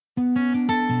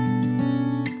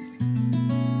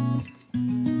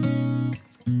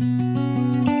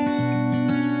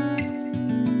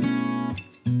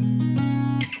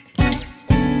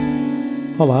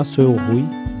Olá, sou eu, o Rui.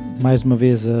 Mais uma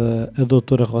vez a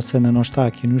doutora Rossana não está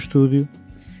aqui no estúdio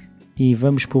e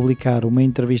vamos publicar uma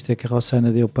entrevista que a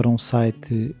Rossana deu para um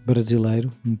site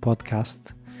brasileiro, um podcast,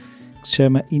 que se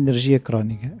chama Energia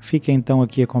Crónica. Fica então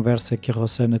aqui a conversa que a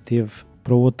Rossana teve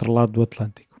para o outro lado do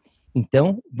Atlântico.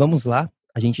 Então, vamos lá.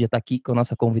 A gente já está aqui com a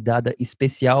nossa convidada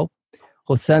especial.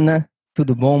 Rossana,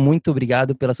 tudo bom? Muito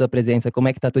obrigado pela sua presença. Como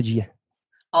é que está teu dia?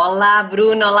 Olá,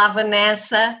 Bruno. Olá,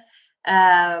 Vanessa.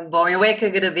 Bom, eu é que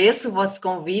agradeço o vosso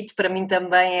convite. Para mim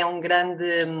também é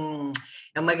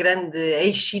uma grande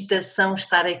excitação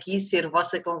estar aqui, ser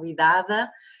vossa convidada.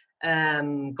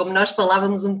 Como nós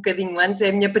falávamos um bocadinho antes, é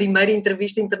a minha primeira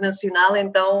entrevista internacional,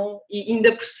 então, e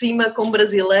ainda por cima com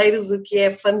brasileiros, o que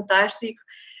é fantástico.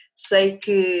 Sei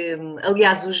que,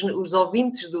 aliás, os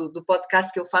ouvintes do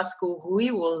podcast que eu faço com o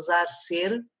Rui, o Ousar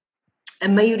Ser, a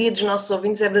maioria dos nossos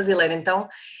ouvintes é brasileira, então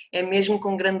é mesmo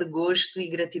com grande gosto e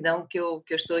gratidão que eu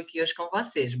estou aqui hoje com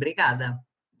vocês. Obrigada.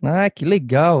 Ah, que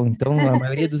legal! Então, a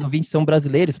maioria dos ouvintes são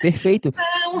brasileiros, perfeito.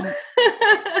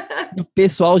 O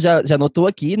pessoal já notou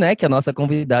aqui, né, que a nossa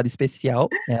convidada especial,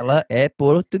 ela é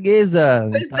portuguesa.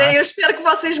 Pois tá? é, eu espero que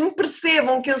vocês me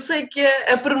percebam, que eu sei que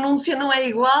a pronúncia não é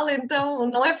igual, então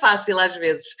não é fácil às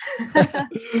vezes.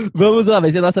 Vamos lá,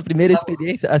 vai ser a nossa primeira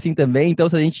experiência assim também, então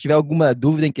se a gente tiver alguma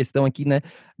dúvida em questão aqui, né,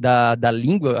 da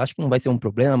língua, acho que não vai ser um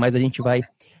problema, mas a gente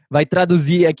vai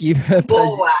traduzir aqui.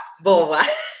 Boa, boa,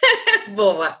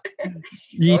 boa.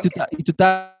 E tu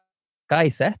tá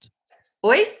Cascais, certo?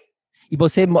 Oi? E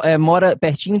você mora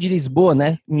pertinho de Lisboa,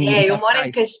 né? Eu moro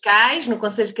em Cascais, no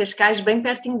concelho de Cascais, bem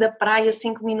pertinho da praia,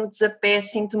 5 minutos a pé.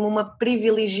 Sinto-me uma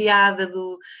privilegiada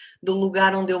do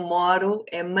lugar onde eu moro.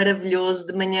 É maravilhoso,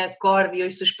 de manhã acordo e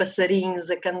ouço os passarinhos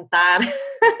a cantar.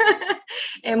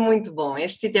 É muito bom,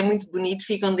 este sítio é muito bonito,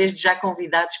 ficam desde já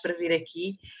convidados para vir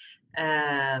aqui.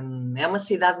 É uma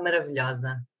cidade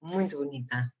maravilhosa, muito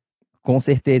bonita. Com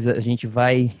certeza a gente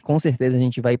vai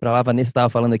ir para lá. A Vanessa estava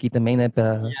falando aqui também, né,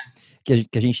 que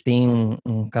a gente tem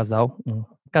um casal. Um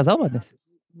casal, Vanessa?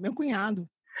 Meu cunhado.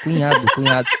 Cunhado.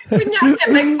 Cunhado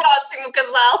é bem próximo,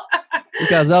 o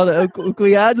casal. O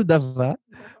cunhado da Vá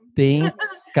tem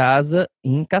casa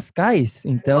em Cascais.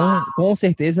 Então, com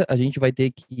certeza, a gente vai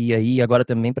ter que ir aí agora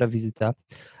também para visitar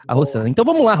a Rossana. Então,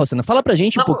 vamos lá, Rossana. Fala pra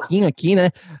gente um pouquinho aqui,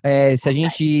 né?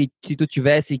 Se tu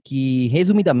tivesse que,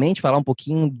 resumidamente, falar um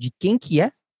pouquinho de quem que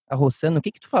é a Rossana, o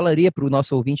que tu falaria para o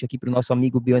nosso ouvinte aqui, para o nosso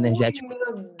amigo bioenergético?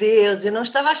 Meu Deus, eu não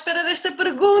estava à espera desta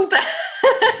pergunta.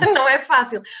 Não é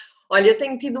fácil. Olha, eu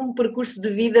tenho tido um percurso de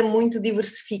vida muito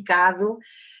diversificado.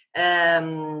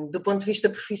 Do ponto de vista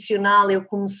profissional, eu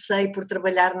comecei por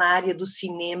trabalhar na área do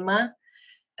cinema,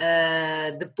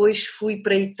 depois fui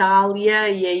para a Itália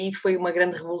e aí foi uma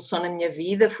grande revolução na minha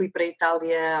vida. Fui para a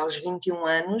Itália aos 21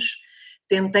 anos,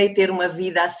 tentei ter uma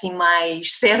vida assim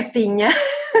mais certinha,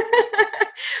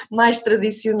 mais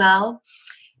tradicional.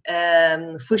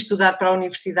 Fui estudar para a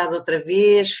universidade outra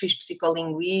vez, fiz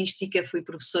psicolinguística, fui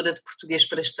professora de português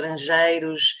para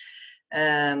estrangeiros,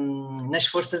 nas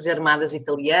Forças Armadas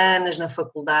Italianas, na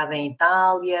faculdade em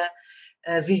Itália,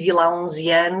 vivi lá 11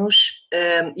 anos,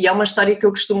 e é uma história que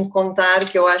eu costumo contar,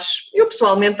 que eu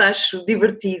pessoalmente acho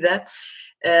divertida.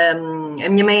 A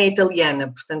minha mãe é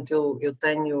italiana, portanto eu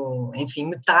tenho, enfim,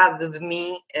 metade de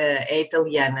mim é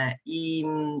italiana, e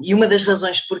uma das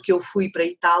razões porque eu fui para a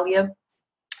Itália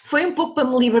foi um pouco para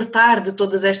me libertar de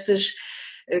todas estas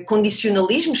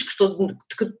condicionalismos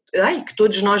que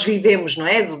todos nós vivemos, não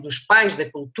é? Dos pais, da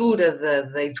cultura,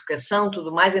 da educação,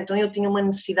 tudo mais. Então eu tinha uma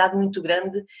necessidade muito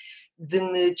grande de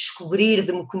me descobrir,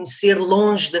 de me conhecer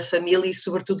longe da família e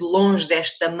sobretudo longe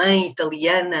desta mãe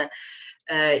italiana.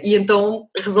 E então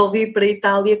resolvi ir para a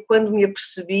Itália quando me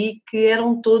apercebi que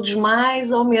eram todos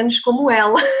mais ou menos como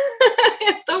ela.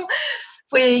 Então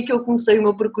foi aí que eu comecei o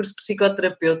meu percurso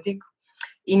psicoterapêutico,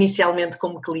 inicialmente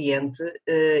como cliente,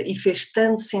 e fez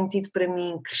tanto sentido para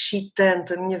mim, cresci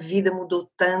tanto, a minha vida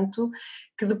mudou tanto,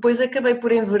 que depois acabei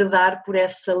por enverdar por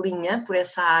essa linha, por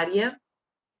essa área,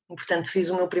 e portanto fiz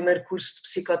o meu primeiro curso de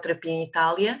psicoterapia em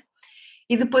Itália,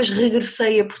 e depois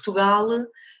regressei a Portugal,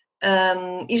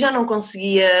 e já não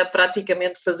conseguia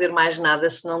praticamente fazer mais nada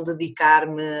senão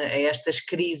dedicar-me a estas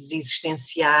crises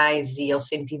existenciais e ao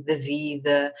sentido da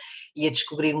vida e a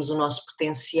descobrirmos o nosso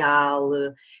potencial,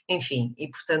 enfim. E,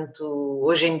 portanto,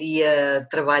 hoje em dia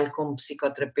trabalho como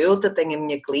psicoterapeuta, tenho a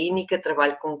minha clínica,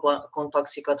 trabalho com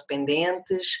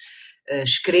toxicodependentes,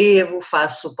 escrevo,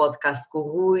 faço podcast com o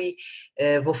Rui,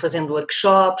 vou fazendo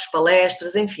workshops,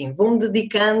 palestras, enfim, vou-me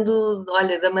dedicando,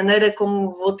 olha, da maneira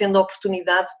como vou tendo a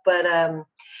oportunidade para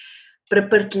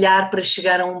partilhar, para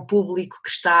chegar a um público que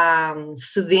está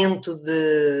sedento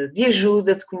de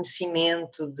ajuda, de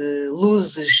conhecimento, de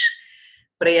luzes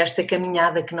para esta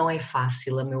caminhada que não é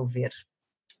fácil, a meu ver.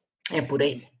 É por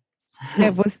aí.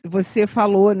 Você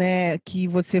falou, né, que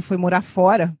você foi morar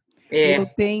fora.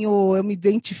 Eu me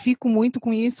identifico muito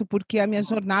com isso, porque a minha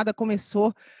jornada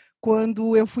começou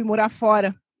quando eu fui morar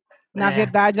fora. Na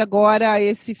verdade, agora,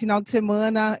 esse final de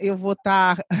semana, eu vou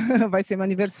estar... vai ser meu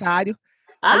aniversário.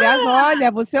 Aliás,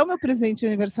 olha, você é o meu presente de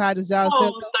aniversário já. Você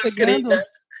está chegando. Querida.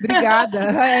 Obrigada.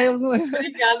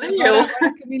 Obrigada,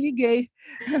 agora que eu me liguei.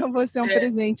 Você é um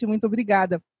presente, muito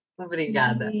obrigada.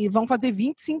 Obrigada. E vão fazer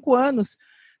 25 anos,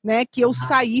 né, que eu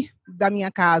saí da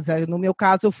minha casa. No meu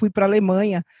caso, eu fui para a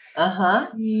Alemanha.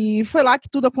 E foi lá que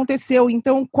tudo aconteceu.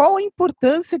 Então, qual a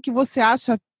importância que você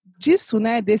acha disso,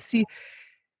 né, desse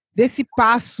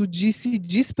passo de se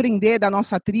desprender da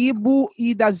nossa tribo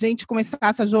e da gente começar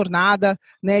essa jornada,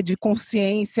 né, de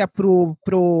consciência para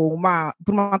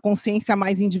uma consciência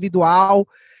mais individual?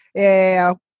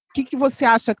 O que você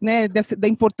acha, né, da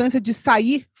importância de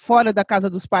sair fora da casa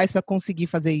dos pais para conseguir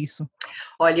fazer isso?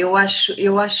 Olha, eu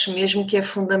acho mesmo que é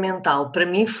fundamental. Para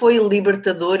mim foi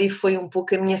libertador e foi um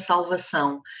pouco a minha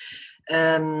salvação.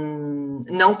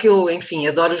 Não que eu, enfim,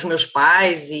 adoro os meus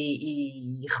pais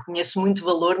e reconheço muito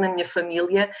valor na minha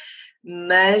família,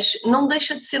 mas não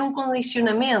deixa de ser um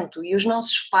condicionamento, e os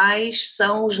nossos pais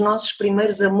são os nossos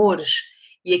primeiros amores,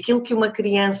 e aquilo que uma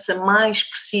criança mais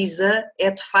precisa é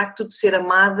de facto de ser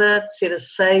amada, de ser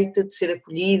aceita, de ser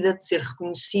acolhida, de ser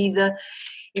reconhecida,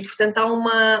 e portanto há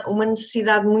uma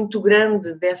necessidade muito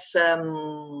grande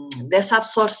dessa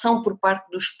absorção por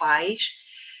parte dos pais.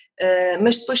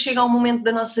 Mas depois chega um momento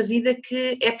da nossa vida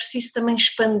que é preciso também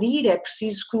expandir, é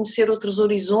preciso conhecer outros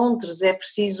horizontes, é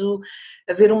preciso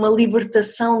haver uma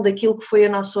libertação daquilo que foi a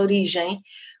nossa origem,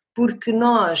 porque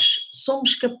nós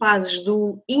somos capazes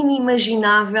do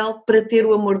inimaginável para ter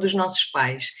o amor dos nossos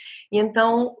pais. E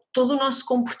então todo o nosso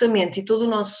comportamento e todo o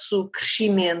nosso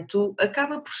crescimento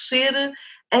acaba por ser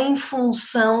em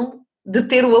função de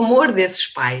ter o amor desses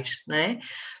pais, não é?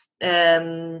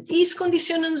 E isso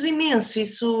condiciona-nos imenso,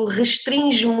 isso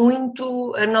restringe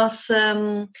muito a nossa,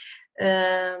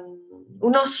 o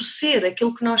nosso ser,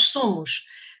 aquilo que nós somos.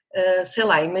 Sei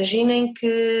lá, imaginem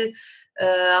que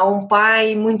há um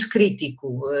pai muito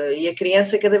crítico e a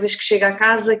criança, cada vez que chega a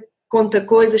casa, conta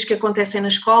coisas que acontecem na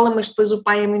escola, mas depois o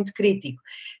pai é muito crítico.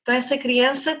 Então essa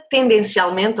criança,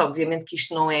 tendencialmente, obviamente que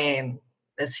isto não é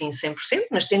assim 100%,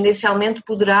 mas tendencialmente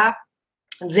poderá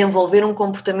desenvolver um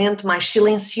comportamento mais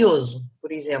silencioso,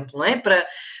 por exemplo, não é? Para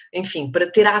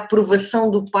ter a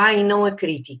aprovação do pai e não a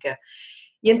crítica.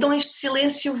 E então este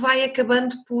silêncio vai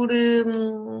acabando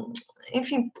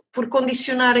por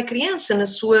condicionar a criança na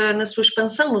sua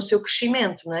expansão, no seu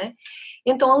crescimento, não é?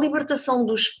 Então a libertação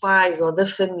dos pais ou da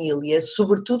família,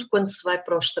 sobretudo quando se vai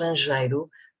para o estrangeiro,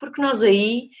 porque nós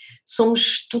aí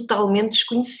somos totalmente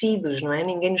desconhecidos, não é?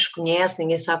 Ninguém nos conhece,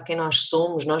 ninguém sabe quem nós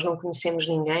somos, nós não conhecemos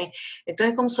ninguém. Então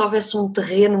é como se houvesse um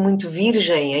terreno muito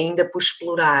virgem ainda por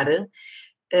explorar,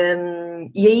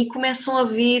 e aí começa a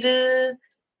vir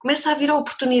a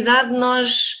oportunidade de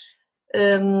nós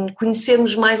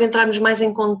conhecermos mais, entrarmos mais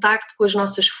em contacto com as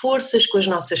nossas forças, com as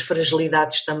nossas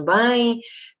fragilidades também,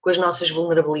 com as nossas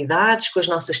vulnerabilidades, com as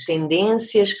nossas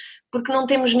tendências, porque não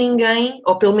temos ninguém,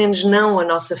 ou pelo menos não a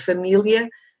nossa família,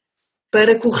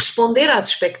 para corresponder às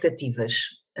expectativas.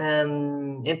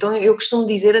 Então eu costumo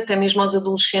dizer, até mesmo aos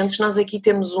adolescentes, nós aqui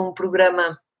temos um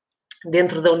programa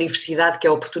dentro da universidade, que é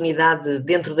a oportunidade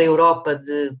dentro da Europa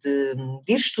de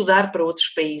ir estudar para outros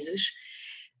países,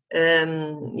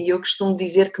 e eu costumo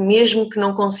dizer que mesmo que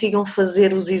não consigam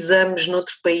fazer os exames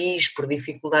noutro país por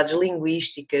dificuldades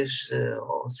linguísticas,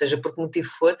 ou seja, por que motivo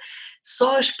for,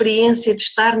 só a experiência de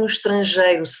estar no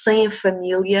estrangeiro sem a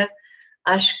família,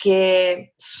 acho que é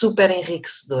super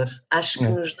enriquecedor. Acho que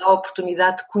nos dá a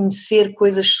oportunidade de conhecer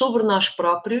coisas sobre nós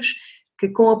próprios que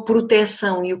com a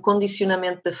proteção e o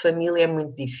condicionamento da família é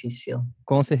muito difícil.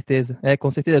 Com certeza,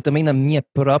 com certeza. Eu também, na minha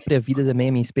própria vida, também,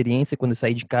 a minha experiência, quando eu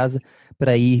saí de casa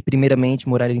para ir, primeiramente,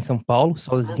 morar em São Paulo,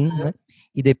 sozinho, né?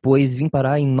 E depois vim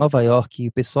parar em Nova York. E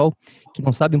o pessoal que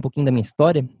não sabe um pouquinho da minha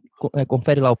história,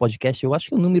 confere lá o podcast. Eu acho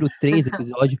que é o número 3,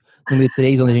 episódio número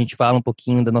 3, onde a gente fala um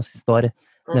pouquinho da nossa história,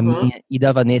 da minha e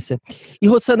da Vanessa. E,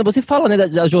 Rossana, você fala, né,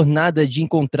 da jornada de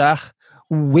encontrar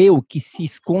o eu que se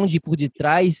esconde por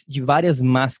detrás de várias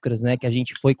máscaras, né, que a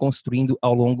gente foi construindo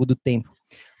ao longo do tempo.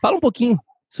 Fala um pouquinho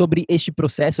sobre este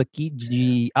processo aqui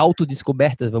de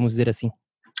autodescoberta, vamos dizer assim.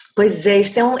 Pois é,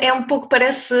 isto é um pouco,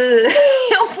 parece,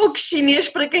 é um pouco chinês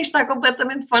para quem está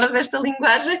completamente fora desta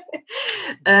linguagem.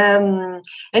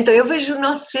 Então, eu vejo o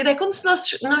nosso ser, é como se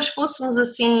nós fôssemos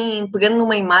assim, pegando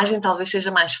numa imagem, talvez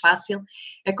seja mais fácil,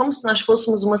 é como se nós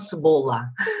fôssemos uma cebola.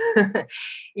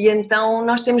 E então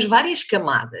nós temos várias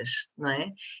camadas, não é?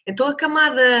 Então a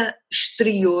camada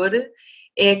exterior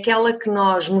é aquela que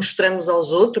nós mostramos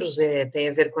aos outros, tem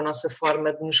a ver com a nossa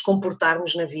forma de nos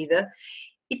comportarmos na vida,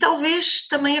 e talvez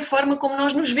também a forma como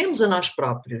nós nos vemos a nós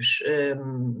próprios.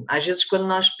 Às vezes quando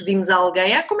nós pedimos a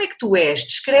alguém, como é que tu és?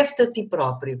 Descreve-te a ti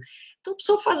próprio. Então a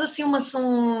pessoa faz assim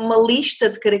uma lista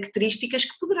de características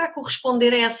que poderá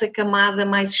corresponder a essa camada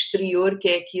mais exterior, que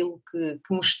é aquilo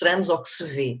que mostramos ou que se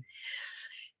vê.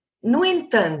 No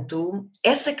entanto,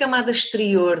 essa camada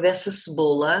exterior dessa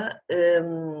cebola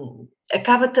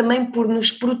acaba também por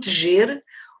nos proteger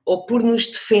ou por nos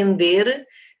defender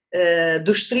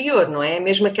do exterior, não é?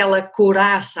 Mesmo aquela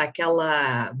couraça,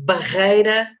 aquela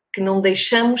barreira que não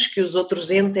deixamos que os outros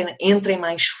entrem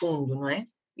mais fundo, não é?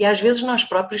 E às vezes nós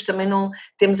próprios também não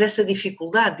temos essa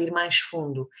dificuldade de ir mais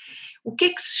fundo. O que é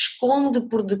que se esconde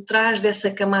por detrás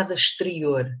dessa camada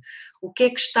exterior? O que é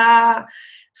que está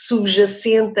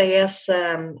subjacente a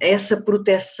essa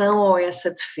proteção ou a essa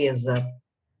defesa?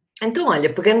 Então,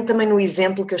 olha, pegando também no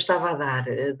exemplo que eu estava a dar,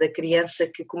 da criança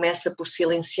que começa por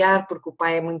silenciar porque o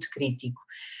pai é muito crítico.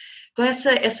 Então,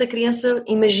 essa criança,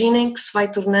 imaginem que se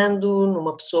vai tornando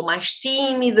numa pessoa mais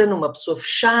tímida, numa pessoa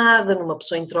fechada, numa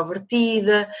pessoa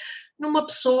introvertida, numa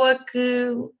pessoa que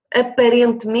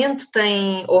aparentemente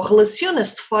tem ou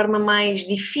relaciona-se de forma mais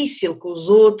difícil com os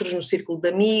outros, no círculo de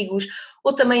amigos,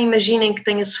 ou também imaginem que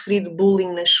tenha sofrido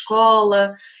bullying na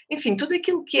escola, enfim, tudo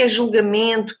aquilo que é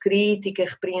julgamento, crítica,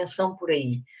 repreensão por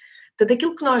aí. Portanto,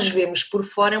 aquilo que nós vemos por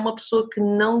fora é uma pessoa que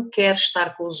não quer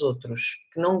estar com os outros,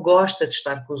 que não gosta de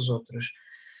estar com os outros.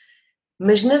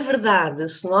 Mas, na verdade,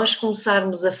 se nós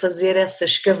começarmos a fazer essa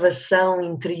escavação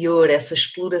interior, essa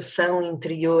exploração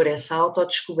interior, essa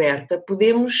autodescoberta,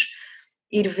 podemos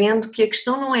ir vendo que a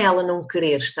questão não é ela não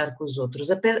querer estar com os outros,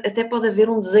 até pode haver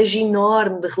um desejo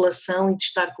enorme de relação e de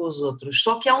estar com os outros,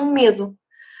 só que há um medo,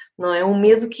 não é? Um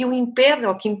medo que o impede,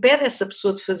 ou que impede essa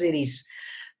pessoa de fazer isso.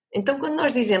 Então, quando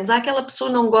nós dizemos aquela pessoa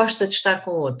não gosta de estar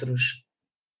com outros,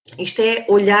 isto é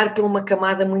olhar para uma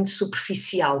camada muito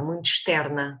superficial, muito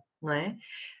externa, não é?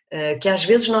 Que às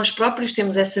vezes nós próprios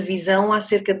temos essa visão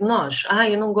acerca de nós.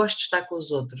 Eu não gosto de estar com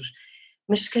os outros.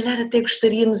 Mas se calhar até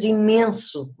gostaríamos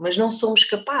imenso, mas não somos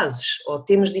capazes, ou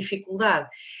temos dificuldade.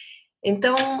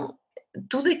 Então,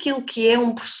 tudo aquilo que é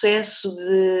um processo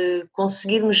de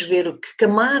conseguirmos ver que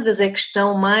camadas é que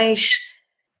estão mais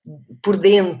por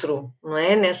dentro, não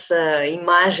é? Nessa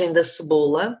imagem da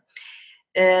cebola,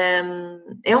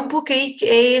 é um pouco aí que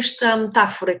é esta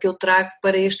metáfora que eu trago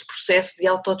para este processo de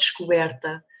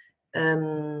autodescoberta.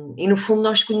 E no fundo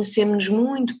nós conhecemos-nos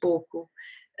muito pouco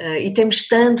e temos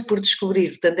tanto por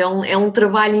descobrir, portanto é um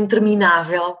trabalho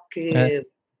interminável que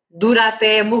dura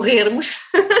até morrermos,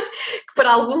 que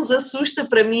para alguns assusta,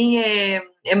 para mim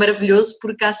é maravilhoso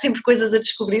porque há sempre coisas a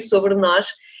descobrir sobre nós.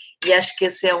 E acho que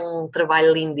esse é um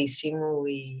trabalho lindíssimo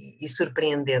e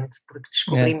surpreendente, porque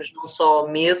descobrimos não só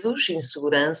medos,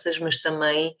 inseguranças, mas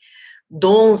também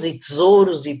dons e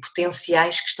tesouros e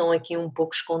potenciais que estão aqui um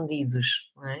pouco escondidos.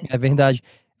 Não é? É verdade.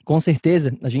 Com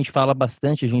certeza, a gente fala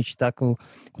bastante, a gente está com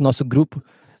o nosso grupo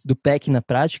do PEC na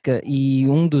prática, e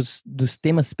um dos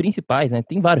temas principais, né?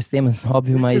 Tem vários temas,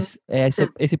 óbvio, mas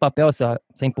esse papel, essa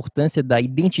importância da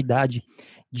identidade,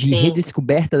 de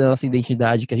redescoberta da nossa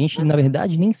identidade, que a gente, na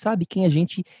verdade, nem sabe quem a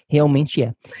gente realmente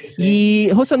é. E,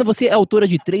 Rossana, você é autora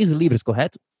de 3 livros,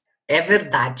 correto? É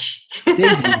verdade. 3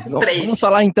 livros. 3. Vamos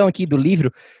falar, então, aqui do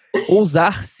livro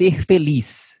Ousar Ser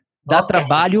Feliz. Dá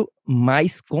trabalho,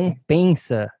 mas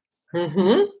compensa.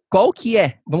 Qual que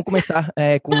é? Vamos começar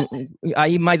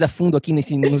aí mais a fundo aqui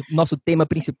no nosso tema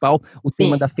principal, o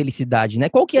tema da felicidade, né?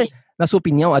 Qual que é, na sua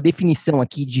opinião, a definição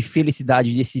aqui de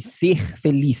felicidade, desse ser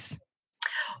feliz?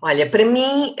 Olha, para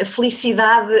mim a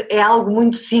felicidade é algo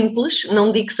muito simples,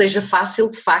 não digo que seja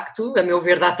fácil, de facto, a meu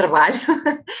ver dá trabalho,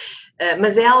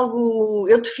 mas é algo,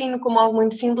 eu defino como algo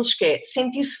muito simples, que é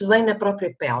sentir-se bem na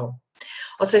própria pele.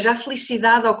 Ou seja, a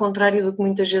felicidade, ao contrário do que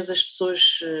muitas vezes as pessoas,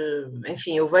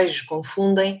 enfim, eu vejo,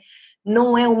 confundem,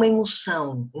 não é uma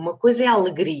emoção. Uma coisa é a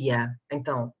alegria.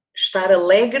 Então, estar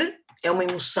alegre é uma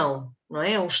emoção, não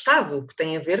é? É um estado que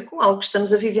tem a ver com algo que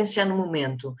estamos a vivenciar no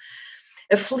momento.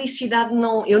 A felicidade,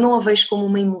 eu não a vejo como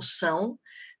uma emoção,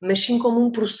 mas sim como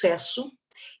um processo,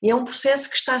 e é um processo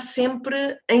que está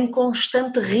sempre em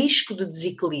constante risco de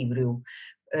desequilíbrio.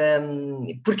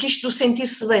 Porque isto do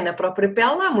sentir-se bem na própria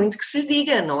pele, há muito que se lhe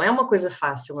diga, não é uma coisa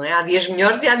fácil, não é? Há dias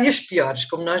melhores e há dias piores,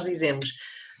 como nós dizemos.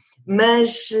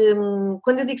 Mas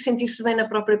quando eu digo sentir-se bem na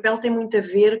própria pele, tem muito a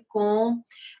ver com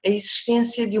a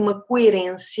existência de uma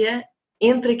coerência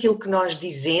entre aquilo que nós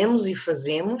dizemos e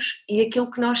fazemos e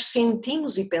aquilo que nós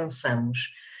sentimos e pensamos.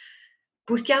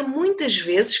 Porque há muitas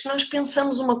vezes que nós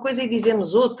pensamos uma coisa e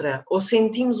dizemos outra, ou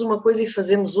sentimos uma coisa e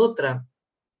fazemos outra.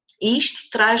 E isto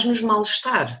traz-nos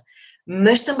mal-estar.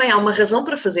 Mas também há uma razão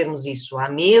para fazermos isso. Há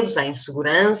medos, há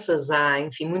inseguranças, há,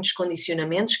 enfim, muitos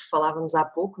condicionamentos que falávamos há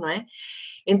pouco, não é?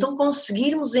 Então,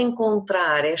 conseguirmos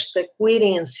encontrar esta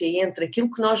coerência entre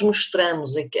aquilo que nós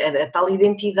mostramos, a tal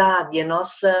identidade, a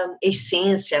nossa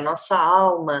essência, a nossa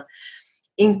alma,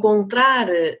 encontrar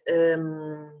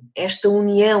esta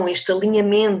união, este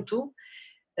alinhamento,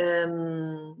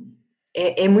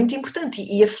 é muito importante.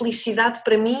 E a felicidade,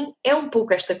 para mim, é um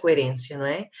pouco esta coerência, não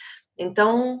é?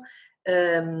 Então,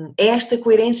 é esta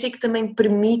coerência que também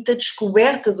permite a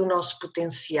descoberta do nosso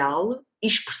potencial e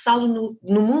expressá-lo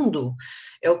no mundo.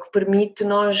 É o que permite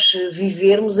nós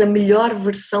vivermos a melhor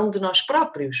versão de nós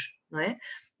próprios, não é?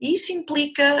 E isso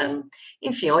implica,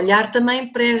 enfim, olhar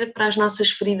também para as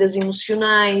nossas feridas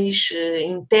emocionais,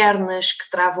 internas, que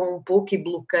travam um pouco e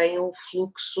bloqueiam o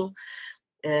fluxo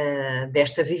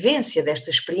desta vivência,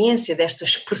 desta experiência, desta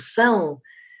expressão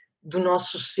do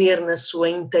nosso ser na sua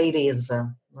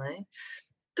inteireza, não é?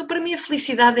 Então, para mim, a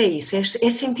felicidade é isso, é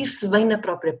sentir-se bem na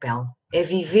própria pele, é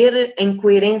viver em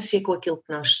coerência com aquilo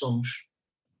que nós somos.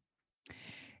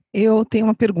 Eu tenho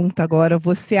uma pergunta agora.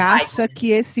 Você acha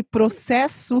que esse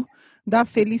processo da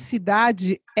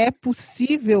felicidade é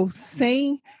possível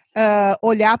sem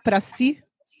olhar para si?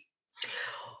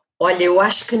 Olha, eu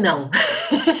acho que não.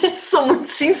 Sou muito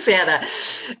sincera.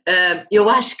 Eu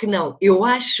acho que não. Eu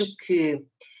acho que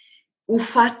o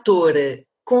fator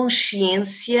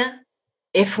consciência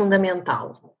é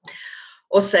fundamental.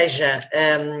 Ou seja,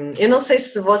 eu não sei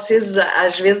se vocês,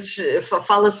 às vezes,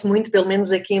 fala-se muito, pelo menos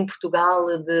aqui em Portugal,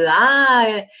 de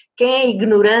quem é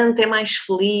ignorante é mais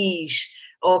feliz,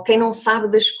 ou quem não sabe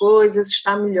das coisas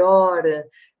está melhor.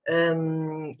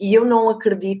 E eu não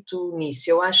acredito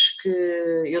nisso. Eu acho que,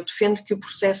 eu defendo que o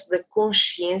processo da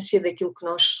consciência daquilo que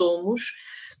nós somos,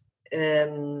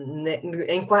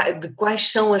 de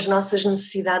quais são as nossas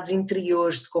necessidades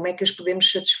interiores, de como é que as podemos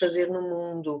satisfazer no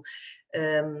mundo,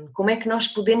 como é que nós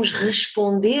podemos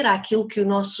responder àquilo que o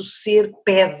nosso ser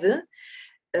pede,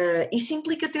 isso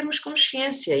implica termos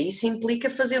consciência, isso implica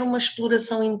fazer uma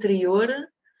exploração interior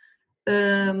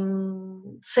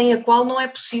sem a qual não é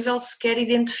possível sequer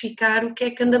identificar o que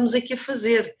é que andamos aqui a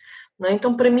fazer, não é?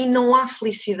 Então, para mim, não há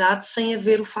felicidade sem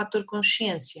haver o fator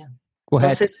consciência. Correto.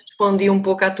 Não sei se respondi um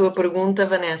pouco à tua pergunta,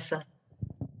 Vanessa.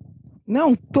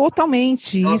 Não,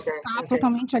 totalmente. Isso está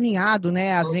totalmente alinhado,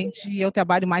 né? Eu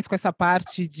trabalho mais com essa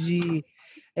parte de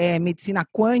medicina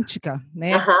quântica,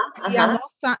 né? E a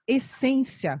nossa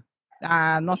essência,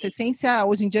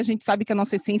 hoje em dia a gente sabe que a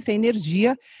nossa essência é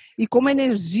energia, e como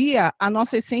energia, a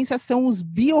nossa essência são os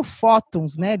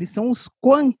biofótons, né? Eles são os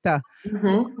quanta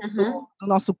do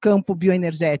nosso campo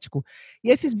bioenergético. E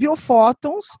esses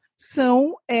biofótons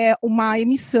são uma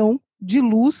emissão de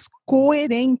luz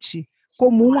coerente,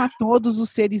 comum a todos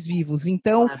os seres vivos.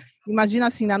 Então, imagina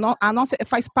assim, a nossa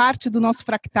faz parte do nosso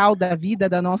fractal da vida,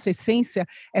 da nossa essência,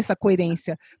 essa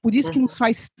coerência. Por isso que nos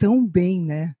faz tão bem,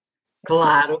 né?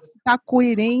 Claro. Está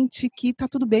coerente que está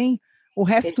tudo bem. O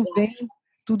resto vem,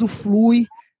 tudo flui,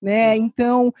 né?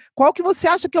 Então, qual que você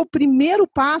acha que é o primeiro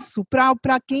passo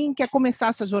para quem quer começar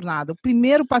essa jornada? O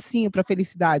primeiro passinho para a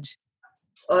felicidade?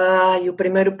 O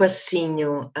primeiro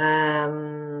passinho...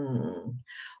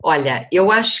 Olha,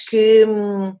 eu acho que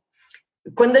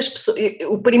quando as pessoas,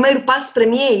 o primeiro passo para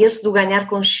mim é esse do ganhar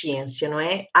consciência, não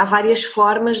é? Há várias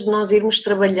formas de nós irmos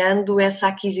trabalhando essa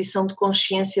aquisição de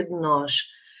consciência de nós.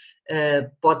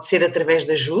 Pode ser através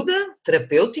de ajuda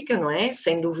terapêutica, não é?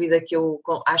 Sem dúvida que eu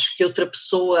acho que outra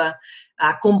pessoa a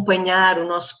acompanhar o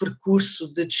nosso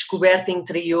percurso de descoberta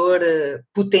interior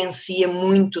potencia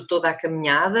muito toda a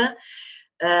caminhada.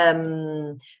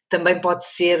 Também pode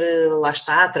ser, lá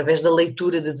está, através da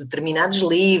leitura de determinados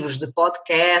livros, de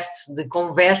podcasts, de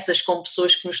conversas com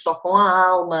pessoas que nos tocam a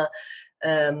alma.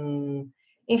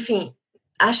 Enfim,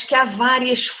 acho que há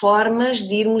várias formas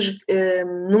de irmos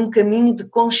num caminho de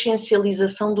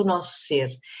consciencialização do nosso ser.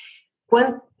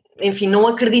 Enfim, não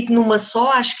acredito numa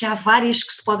só, acho que há várias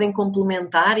que se podem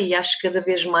complementar e acho que cada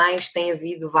vez mais tem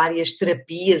havido várias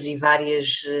terapias e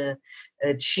várias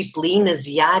disciplinas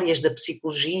e áreas da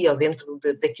psicologia ou dentro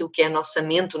daquilo que é a nossa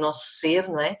mente, o nosso ser,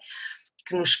 não é?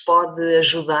 Que nos pode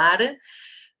ajudar.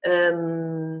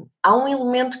 há um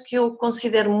elemento que eu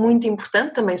considero muito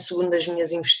importante, também segundo as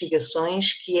minhas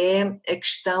investigações, que é a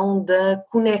questão da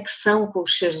conexão com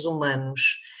os seres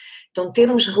humanos. Então,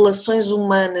 termos relações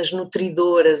humanas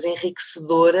nutridoras,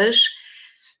 enriquecedoras,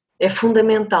 é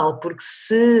fundamental, porque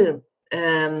se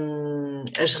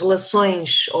as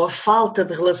relações ou a falta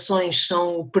de relações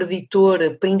são o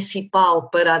preditor principal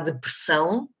para a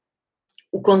depressão,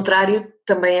 o contrário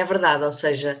também é verdade, ou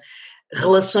seja,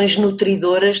 relações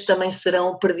nutridoras também serão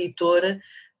o preditor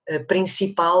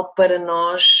principal para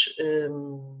nós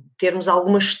termos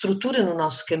alguma estrutura no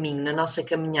nosso caminho, na nossa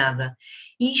caminhada.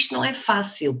 E isto não é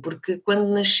fácil, porque quando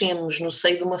nascemos no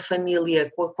seio de uma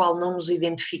família com a qual não nos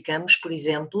identificamos, por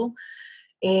exemplo,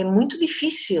 é muito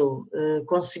difícil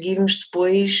conseguirmos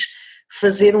depois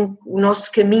fazer o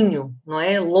nosso caminho, não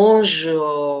é? Longe,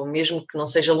 ou mesmo que não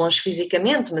seja longe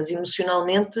fisicamente, mas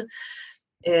emocionalmente,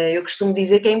 eu costumo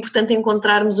dizer que é importante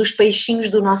encontrarmos os peixinhos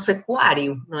do nosso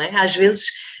aquário, não é? Às vezes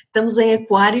estamos em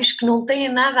aquários que não têm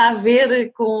nada a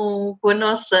ver com a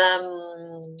nossa,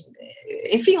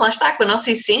 enfim, lá está, com a nossa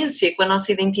essência, com a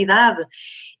nossa identidade.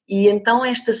 E então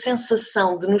esta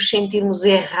sensação de nos sentirmos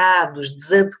errados,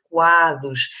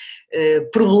 desadequados,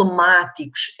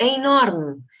 problemáticos, é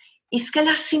enorme. E se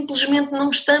calhar simplesmente não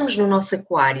estamos no nosso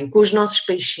aquário, com os nossos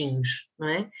peixinhos, não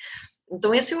é?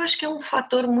 Então esse eu acho que é um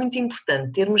fator muito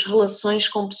importante, termos relações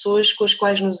com pessoas com as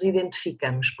quais nos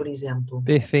identificamos, por exemplo.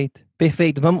 Perfeito,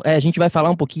 perfeito. Vamos, a gente vai falar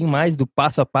um pouquinho mais do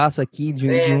passo a passo aqui,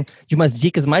 de umas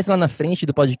dicas mais lá na frente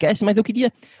do podcast, mas eu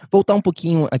queria voltar um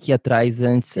pouquinho aqui atrás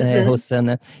antes,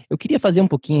 Rosana. Eu queria fazer um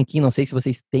pouquinho aqui, não sei se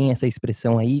vocês têm essa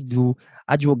expressão aí, do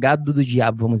advogado do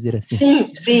diabo, vamos dizer assim.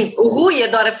 Sim, sim. O Rui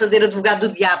adora fazer advogado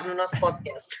do diabo no nosso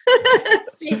podcast.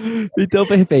 Sim. Então,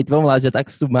 perfeito. Vamos lá, já está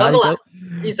acostumado. Vamos lá.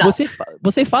 Então, exato.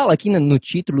 Você fala aqui no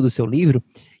título do seu livro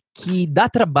que dá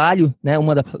trabalho, né?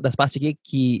 Uma das partes aqui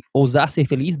que ousar ser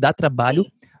feliz dá trabalho,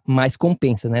 mas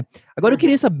compensa, né? Agora eu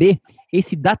queria saber,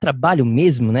 esse dá trabalho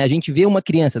mesmo, né? A gente vê uma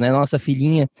criança, né? Nossa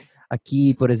filhinha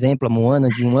aqui, por exemplo, a Moana,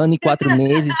 de 1 ano e 4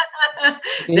 meses.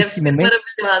 Deve ser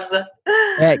maravilhosa.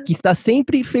 Que está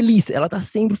sempre feliz, ela está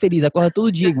sempre feliz, acorda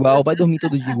todo dia igual, vai dormir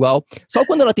todo dia igual. Só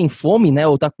quando ela tem fome, né,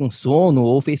 ou tá com sono,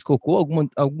 ou fez cocô,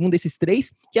 algum desses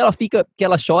três, que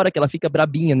ela chora, que ela fica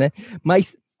brabinha, né?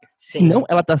 Mas senão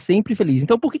ela tá sempre feliz.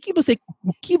 Então, o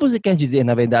que você quer dizer,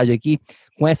 na verdade, aqui,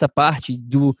 com essa parte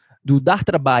do dar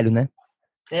trabalho, né?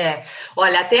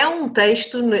 Olha, até há um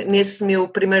texto nesse meu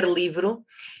primeiro livro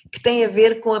que tem a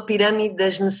ver com a pirâmide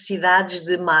das necessidades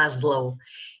de Maslow.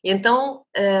 Então,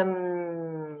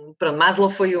 Maslow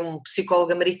foi um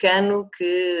psicólogo americano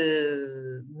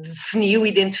que definiu,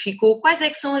 identificou quais é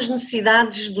que são as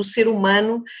necessidades do ser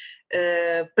humano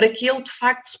para que ele, de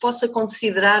facto, se possa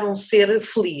considerar um ser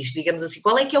feliz, digamos assim.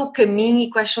 Qual é que é o caminho e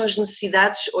quais são as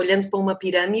necessidades, olhando para uma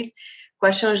pirâmide,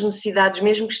 quais são as necessidades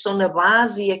mesmo que estão na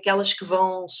base e aquelas que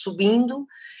vão subindo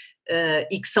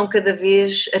e que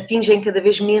atingem cada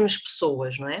vez menos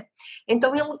pessoas, não é?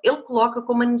 Então ele coloca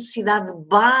como a necessidade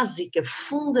básica,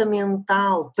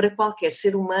 fundamental para qualquer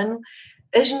ser humano,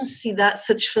 a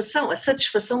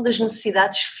satisfação das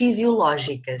necessidades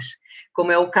fisiológicas, como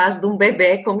é o caso de um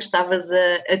bebê, como estavas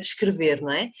a descrever,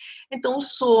 não é? Então o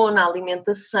sono, a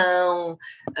alimentação,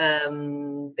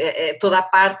 toda a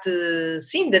parte,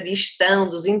 sim, da digestão,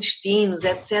 dos intestinos,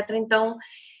 etc. Então,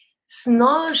 se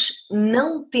nós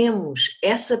não temos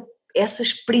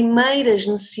essas primeiras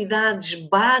necessidades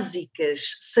básicas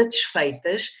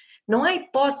satisfeitas, não há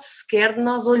hipótese sequer de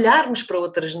nós olharmos para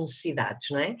outras necessidades,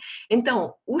 não é?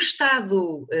 Então, o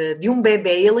estado de um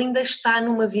bebê, ele ainda está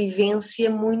numa vivência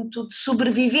muito de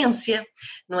sobrevivência,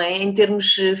 não é? Em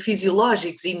termos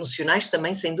fisiológicos e emocionais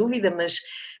também, sem dúvida,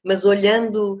 mas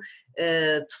olhando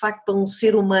de facto para um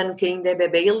ser humano que ainda é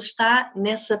bebê, ele está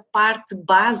nessa parte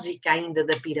básica ainda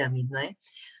da pirâmide, não é?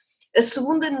 A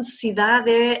segunda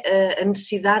necessidade é a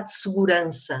necessidade de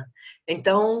segurança.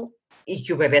 Então, e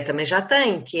que o bebê também já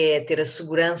tem, que é ter a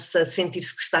segurança,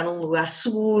 sentir-se que está num lugar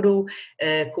seguro,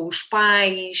 com os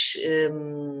pais,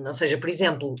 ou seja, por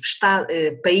exemplo,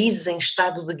 países em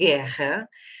estado de guerra,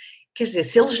 quer dizer,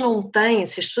 se as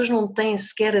pessoas não têm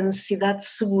sequer a necessidade de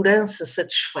segurança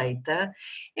satisfeita,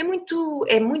 é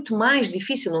muito mais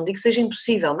difícil, não digo que seja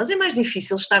impossível, mas é mais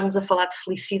difícil estarmos a falar de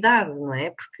felicidade, não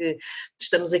é? Porque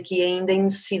estamos aqui ainda em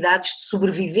necessidades de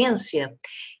sobrevivência.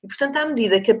 E, portanto, à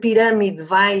medida que a pirâmide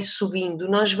vai subindo,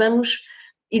 nós vamos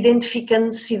identificando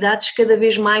necessidades cada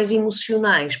vez mais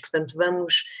emocionais. Portanto,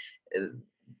 vamos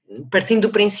partindo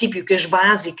do princípio que as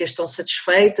básicas estão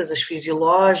satisfeitas, as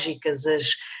fisiológicas,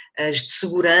 as de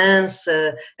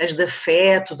segurança, as de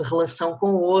afeto, de relação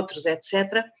com outros,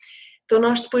 etc. então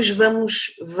nós depois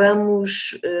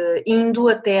vamos indo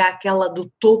até àquela do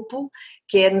topo,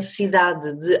 que é a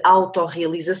necessidade de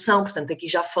autorrealização. Portanto, aqui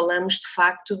já falamos de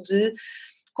facto de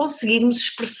conseguirmos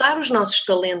expressar os nossos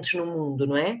talentos no mundo,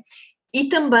 não é? E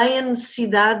também a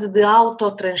necessidade de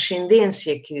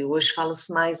autotranscendência, que hoje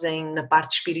fala-se mais na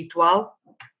parte espiritual,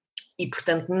 e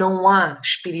portanto não há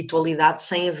espiritualidade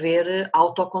sem haver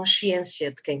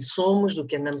autoconsciência de quem somos, do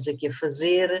que andamos aqui a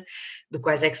fazer, de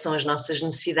quais é que são as nossas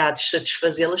necessidades,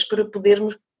 satisfazê-las para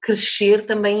podermos crescer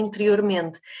também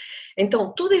interiormente.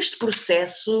 Então, todo este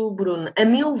processo, Bruno, a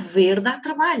meu ver, dá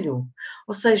trabalho.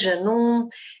 Ou seja,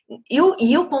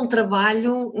 eu com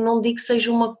trabalho não digo que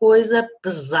seja uma coisa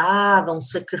pesada, um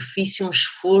sacrifício, um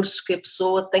esforço que a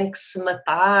pessoa tem que se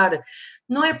matar.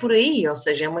 Não é por aí, ou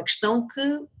seja, é uma questão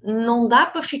que não dá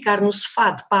para ficar no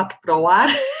sofá de papo para o ar.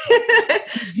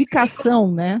 Dedicação,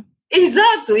 né?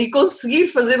 Exato, e conseguir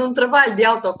fazer um trabalho de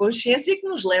autoconsciência que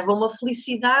nos leva a uma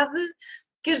felicidade,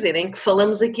 quer dizer, em que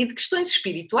falamos aqui de questões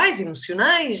espirituais,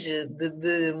 emocionais,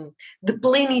 de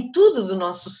plenitude do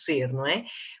nosso ser, não é?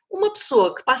 Uma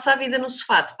pessoa que passa a vida no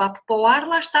sofá de papo para o ar,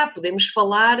 lá está, podemos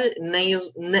falar,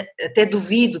 até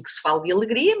duvido que se fale de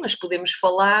alegria, mas podemos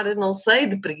falar, não sei,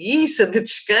 de preguiça, de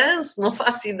descanso, não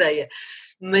faço ideia.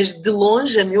 Mas de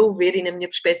longe, a meu ver e na minha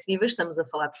perspectiva, estamos a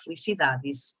falar de felicidade,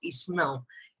 isso não.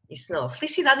 Isso não. A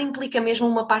felicidade implica mesmo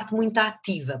uma parte muito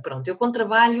ativa. Pronto, eu com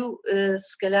trabalho,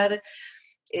 se calhar,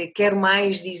 quero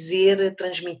mais dizer,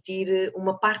 transmitir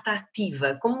uma parte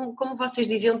ativa. Como vocês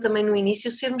diziam também no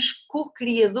início, sermos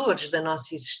co-criadores da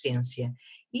nossa existência.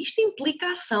 E isto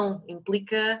implica ação,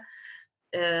 implica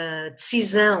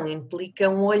decisão, implica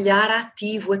um olhar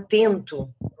ativo,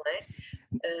 atento. Não é?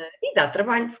 E dá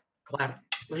trabalho, claro.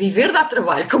 Viver dá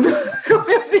trabalho, como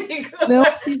eu digo. Não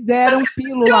fizeram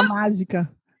pílula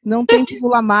mágica. Não tem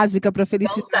pílula mágica para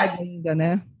felicidade ainda,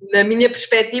 né? Na minha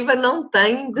perspectiva, não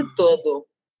tem de todo.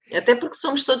 Até porque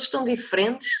somos todos tão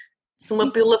diferentes. Se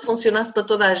uma pílula funcionasse para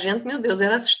toda a gente, meu Deus,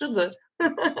 era assustador.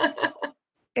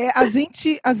 A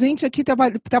gente aqui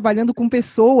trabalhando com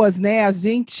pessoas, né? A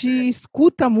gente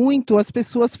escuta muito as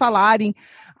pessoas falarem: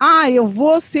 eu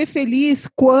vou ser feliz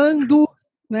quando,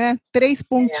 né? 3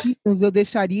 pontinhos eu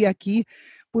deixaria aqui,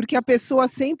 porque a pessoa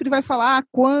sempre vai falar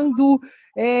quando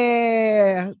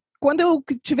eu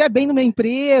estiver bem no meu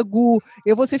emprego,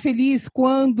 eu vou ser feliz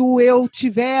quando eu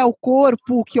tiver o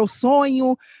corpo que eu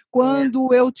sonho,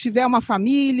 quando eu tiver uma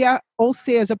família, ou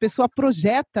seja, a pessoa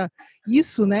projeta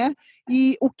isso, né?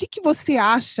 E o que você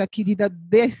acha, querida,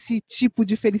 desse tipo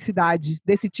de felicidade,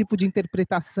 desse tipo de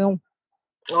interpretação?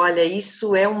 Olha,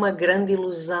 isso é uma grande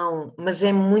ilusão, mas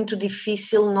é muito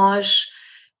difícil nós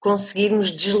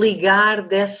conseguirmos desligar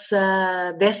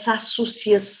dessa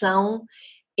associação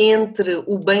entre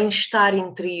o bem-estar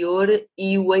interior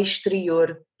e o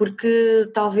exterior, porque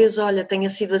talvez, olha, tenha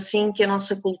sido assim que a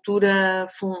nossa cultura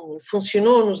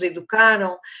funcionou, nos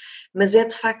educaram, mas é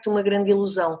de facto uma grande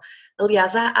ilusão.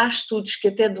 Aliás, há estudos que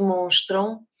até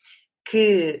demonstram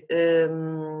que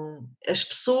as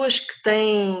pessoas que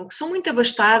são muito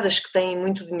abastadas, que têm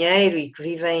muito dinheiro e que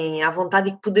vivem à vontade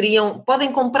e que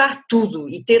podem comprar tudo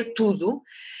e ter tudo,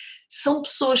 são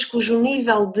pessoas cujo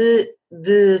nível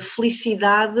de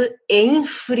felicidade é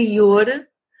inferior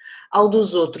ao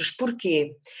dos outros.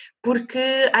 Porquê?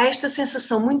 Porque há esta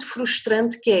sensação muito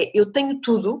frustrante que é: eu tenho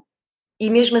tudo e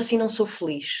mesmo assim não sou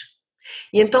feliz.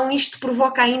 E então isto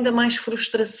provoca ainda mais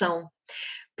frustração,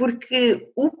 porque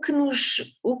o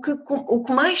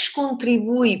que mais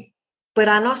contribui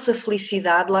para a nossa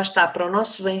felicidade, lá está, para o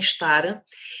nosso bem-estar,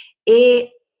 é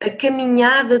a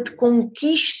caminhada de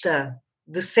conquista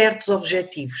de certos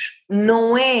objetivos.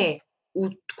 Não é o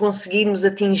conseguirmos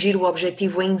atingir o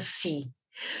objetivo em si.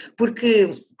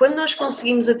 Porque quando nós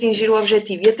conseguimos atingir o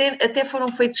objetivo, e até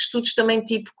foram feitos estudos também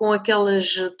tipo com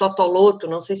aquelas Totoloto,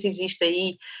 não sei se existe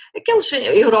aí, aqueles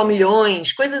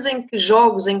Euromilhões,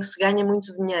 jogos em que se ganha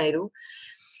muito dinheiro,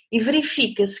 e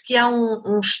verifica-se que há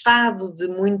um estado de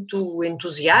muito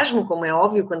entusiasmo, como é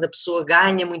óbvio, quando a pessoa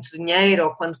ganha muito dinheiro,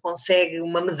 ou quando consegue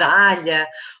uma medalha,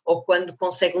 ou quando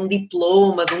consegue um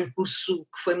diploma de um curso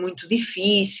que foi muito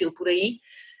difícil, por aí.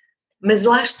 Mas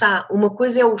lá está, uma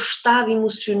coisa é o estado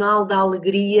emocional da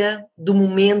alegria do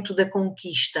momento da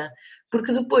conquista,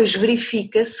 porque depois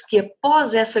verifica-se que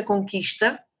após essa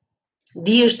conquista,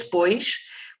 dias depois,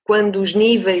 quando os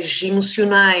níveis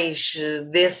emocionais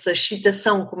dessa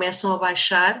excitação começam a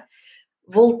baixar,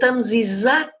 voltamos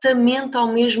exatamente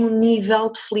ao mesmo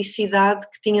nível de felicidade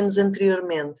que tínhamos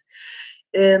anteriormente.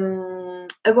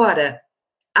 Agora,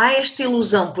 há esta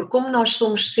ilusão, porque como nós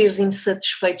somos seres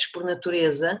insatisfeitos por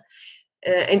natureza,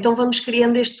 então vamos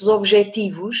criando estes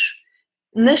objetivos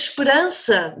na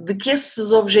esperança de que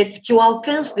que o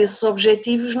alcance desses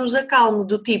objetivos nos acalme,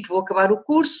 do tipo, vou acabar o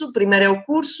curso, primeiro é o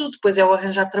curso, depois é o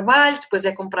arranjar trabalho, depois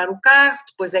é comprar o carro,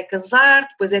 depois é casar,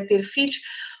 depois é ter filhos.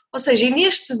 Ou seja, e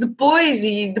neste depois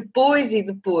e depois e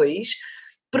depois,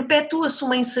 perpetua-se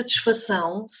uma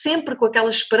insatisfação, sempre com aquela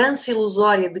esperança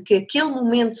ilusória de que aquele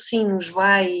momento sim nos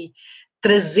vai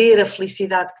trazer a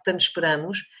felicidade que tanto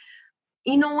esperamos.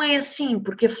 E não é assim,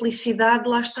 porque a felicidade,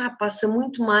 lá está, passa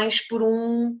muito mais por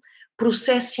um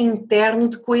processo interno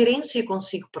de coerência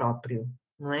consigo próprio,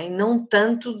 não é? E não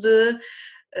tanto de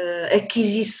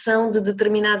aquisição de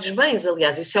determinados bens.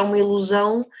 Aliás, isso é uma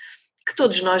ilusão que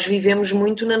todos nós vivemos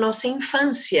muito na nossa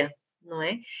infância, não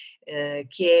é?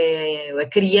 Que é a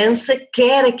criança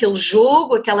quer aquele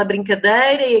jogo, aquela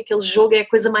brincadeira, e aquele jogo é a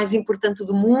coisa mais importante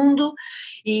do mundo,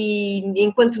 e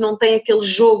enquanto não tem aquele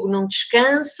jogo não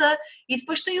descansa, e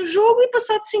depois tem o jogo e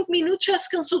passado 5 minutos já se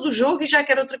cansou do jogo e já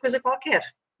quer outra coisa qualquer,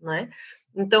 não é?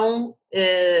 Então,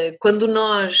 quando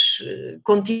nós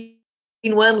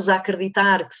continuamos a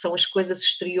acreditar que são as coisas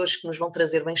exteriores que nos vão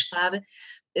trazer bem-estar,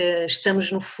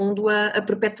 estamos no fundo a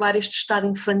perpetuar este estado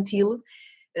infantil,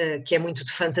 que é muito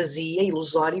de fantasia,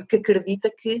 ilusório, que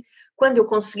acredita que quando eu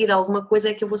conseguir alguma coisa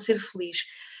é que eu vou ser feliz.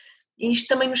 E isto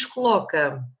também nos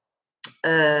coloca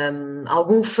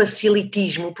algum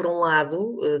facilitismo, por um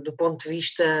lado, do ponto de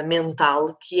vista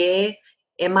mental, que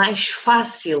é mais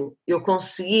fácil eu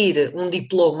conseguir um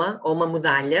diploma ou uma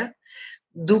medalha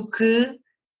do que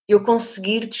eu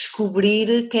conseguir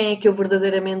descobrir quem é que eu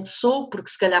verdadeiramente sou, porque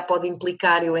se calhar pode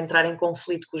implicar eu entrar em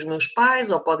conflito com os meus pais,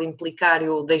 ou pode implicar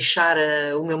eu deixar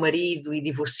o meu marido e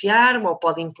divorciar-me, ou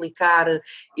pode implicar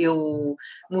eu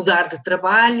mudar de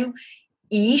trabalho,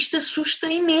 e isto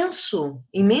assusta imenso,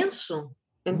 imenso.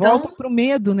 Então, volta para o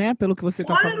medo, né, pelo que você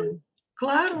está falando.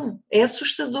 Claro, é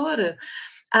assustador.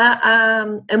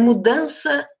 A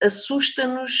mudança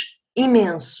assusta-nos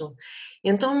imenso.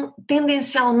 Então,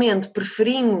 tendencialmente,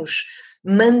 preferimos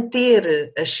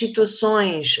manter as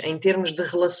situações, em termos de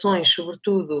relações,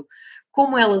 sobretudo,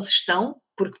 como elas estão,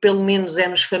 porque pelo menos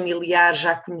é-nos familiar,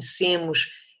 já conhecemos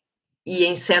e,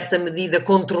 em certa medida,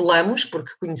 controlamos,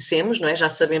 porque conhecemos, não é? Já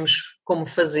sabemos como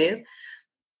fazer.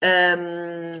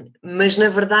 Mas na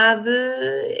verdade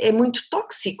é muito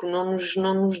tóxico, não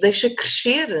nos deixa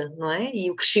crescer, não é?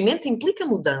 E o crescimento implica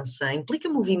mudança, implica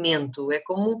movimento, é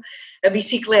como a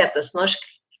bicicleta, se nós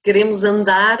queremos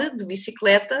andar de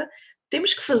bicicleta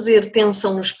temos que fazer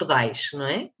tensão nos pedais, não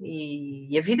é?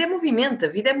 E a vida é movimento, a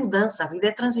vida é mudança, a vida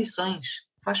é transições,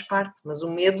 faz parte, mas o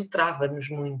medo trava-nos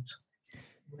muito.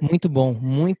 Muito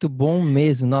bom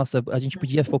mesmo. Nossa, a gente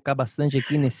podia focar bastante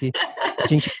aqui nesse. A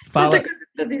gente fala. Muita coisa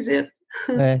para dizer.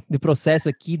 Do processo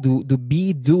aqui do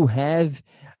be, do, have,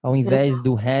 ao invés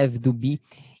do have, do be.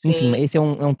 Enfim, esse é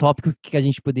um tópico que a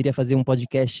gente poderia fazer um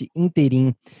podcast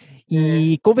inteirinho.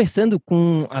 E conversando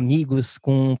com amigos,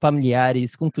 com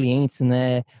familiares, com clientes,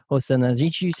 né, Rossana, a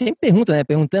gente sempre pergunta, né?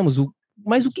 Perguntamos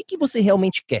mas o que você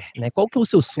realmente quer, né? Qual que é o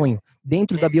seu sonho?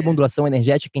 Dentro da biomodulação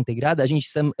energética integrada, a gente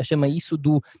chama isso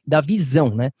da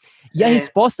visão, né? E a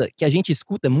resposta que a gente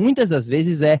escuta muitas das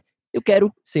vezes é: eu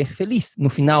quero ser feliz. No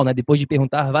final, né? Depois de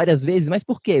perguntar várias vezes, mas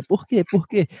por quê? Por quê? Por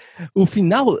quê? No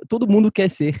final, todo mundo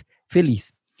quer ser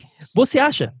feliz. Você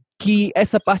acha que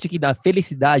essa parte aqui da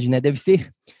felicidade, né, deve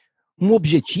ser um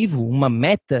objetivo, uma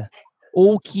meta,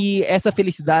 ou que essa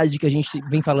felicidade que a gente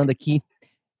vem falando aqui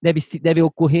deve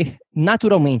ocorrer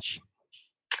naturalmente?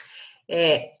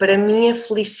 Para mim a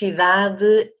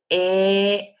felicidade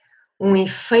é um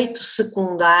efeito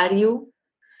secundário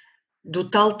do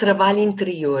tal trabalho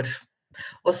interior.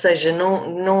 Ou seja,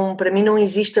 para mim não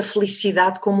existe a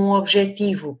felicidade como um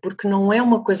objetivo, porque não é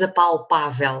uma coisa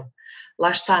palpável. Lá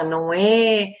está, não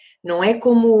é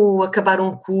como acabar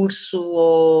um curso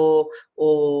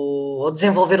ou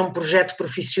desenvolver um projeto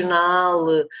profissional.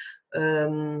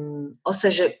 Ou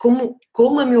seja,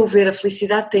 como a meu ver a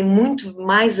felicidade tem muito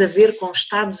mais a ver com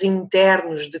estados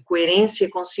internos de coerência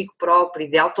consigo próprio,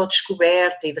 de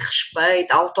autodescoberta e de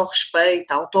respeito,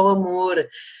 autorrespeito, autoamor,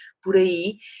 por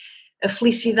aí, a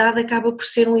felicidade acaba por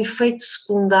ser um efeito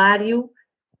secundário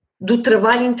do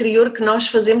trabalho interior que nós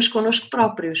fazemos connosco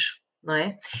próprios, não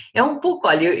é? É um pouco,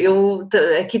 olha, eu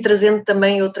aqui trazendo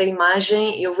também outra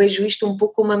imagem, eu vejo isto um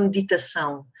pouco como uma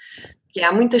meditação, que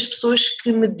há muitas pessoas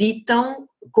que meditam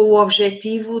com o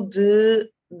objetivo de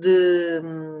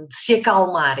se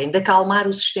acalmarem, de acalmar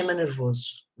o sistema nervoso,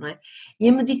 não é? E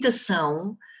a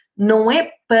meditação não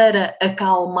é para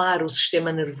acalmar o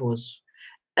sistema nervoso.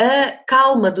 A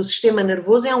calma do sistema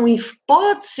nervoso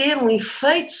pode ser um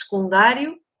efeito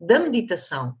secundário da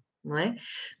meditação, não é?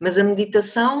 Mas a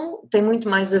meditação tem muito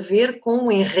mais a ver com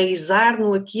o enraizar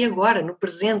no aqui e agora, no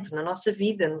presente, na nossa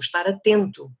vida, no estar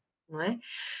atento, não é?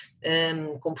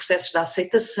 Com processos de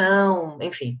aceitação,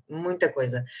 enfim, muita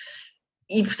coisa.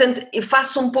 E, portanto, eu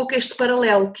faço um pouco este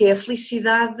paralelo, que é a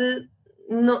felicidade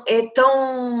é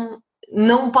tão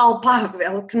não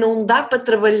palpável que não dá para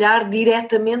trabalhar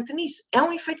diretamente nisso. É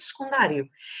um efeito secundário.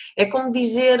 É como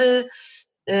dizer,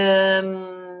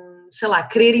 sei lá,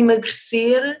 querer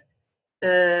emagrecer,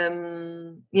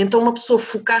 e então uma pessoa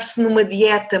focar-se numa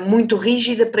dieta muito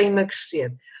rígida para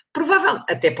emagrecer. Provavelmente,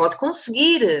 até pode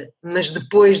conseguir, mas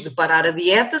depois de parar a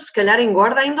dieta, se calhar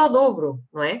engorda ainda ao dobro,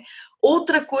 não é?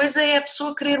 Outra coisa é a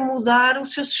pessoa querer mudar o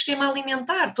seu sistema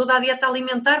alimentar, toda a dieta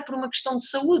alimentar por uma questão de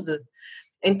saúde.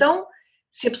 Então,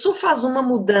 se a pessoa faz uma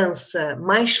mudança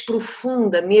mais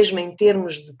profunda, mesmo em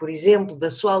termos de, por exemplo, da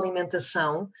sua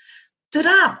alimentação,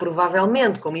 terá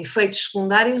provavelmente como efeitos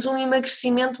secundários um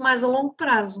emagrecimento mais a longo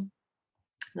prazo.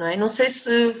 Não é? Não sei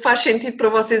se faz sentido para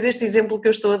vocês este exemplo que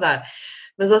eu estou a dar.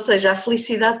 Mas, ou seja, a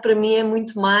felicidade para mim é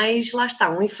muito mais, lá está,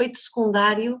 um efeito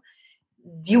secundário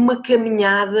de uma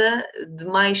caminhada de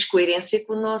mais coerência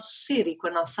com o nosso ser e com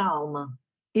a nossa alma.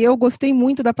 Eu gostei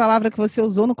muito da palavra que você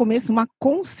usou no começo, uma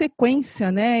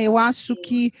consequência, né? Eu acho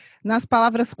que nas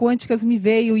palavras quânticas me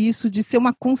veio isso de ser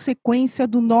uma consequência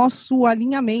do nosso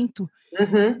alinhamento.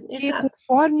 Porque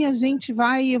conforme a gente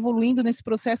vai evoluindo nesse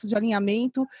processo de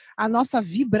alinhamento, a nossa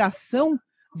vibração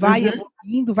vai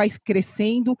evoluindo, vai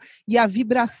crescendo, e a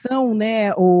vibração,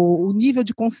 né, o nível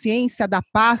de consciência da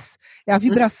paz é a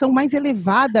vibração mais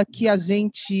elevada que a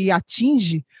gente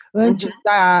atinge antes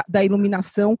da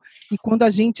iluminação, e quando a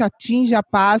gente atinge a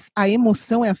paz, a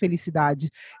emoção é a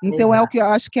felicidade. Então, é o que eu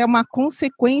acho que é uma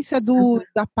consequência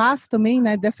da paz também,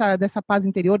 né, dessa paz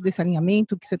interior, desse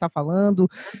alinhamento que você está falando,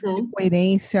 de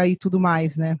coerência e tudo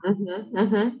mais, né?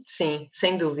 Sim,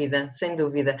 sem dúvida, sem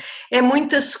dúvida. É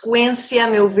muita sequência, a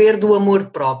meu ver, do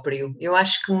amor próprio. Eu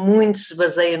acho que muito se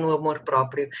baseia no amor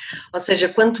próprio. Ou seja,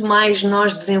 quanto mais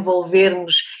nós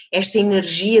desenvolvermos esta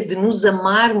energia de nos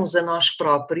amarmos a nós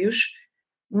próprios,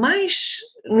 mais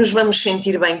nos vamos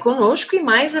sentir bem connosco e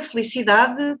mais a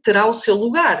felicidade terá o seu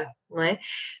lugar, não é?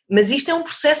 Mas isto é um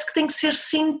processo que tem que ser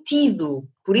sentido.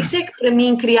 Por isso é que, para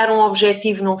mim, criar um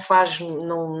objetivo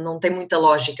não tem muita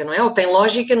lógica, não é? Ou tem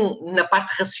lógica na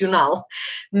parte racional.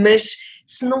 Mas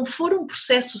se não for um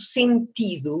processo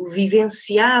sentido,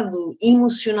 vivenciado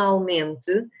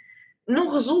emocionalmente,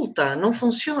 não resulta, não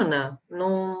funciona,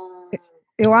 não...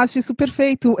 Eu acho isso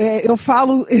perfeito. Eu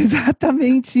falo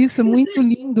exatamente isso, é muito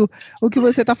lindo o que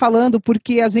você está falando,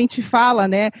 porque a gente fala,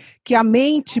 né, que a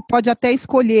mente pode até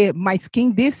escolher, mas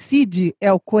quem decide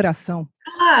é o coração.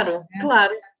 Claro, né?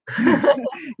 Claro.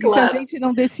 E se a gente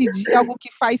não decidir algo que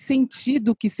faz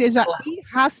sentido, que seja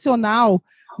irracional,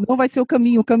 não vai ser o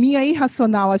caminho é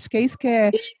irracional, acho que é isso que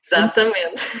é...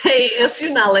 Exatamente, é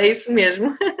irracional, é isso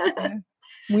mesmo.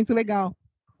 Muito legal.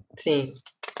 Sim.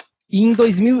 E em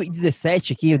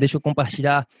 2017, aqui, deixa eu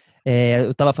compartilhar,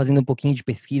 eu estava fazendo um pouquinho de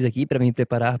pesquisa aqui para me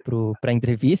preparar para a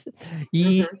entrevista,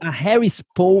 e a Harris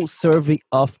Poll Survey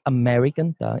of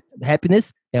American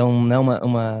Happiness, é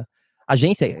uma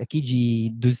agência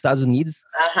aqui dos Estados Unidos,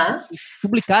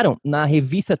 publicaram na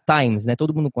revista Times, né?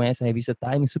 Todo mundo conhece a revista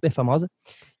Times, super famosa,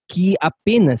 que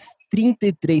apenas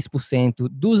 33%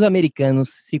 dos americanos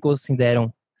se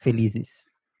consideram felizes.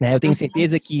 Né? Eu tenho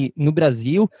certeza que no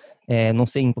Brasil, não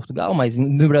sei em Portugal, mas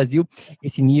no Brasil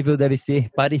esse nível deve ser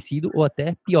parecido ou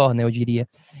até pior, né? Eu diria.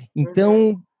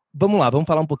 Então, vamos lá, vamos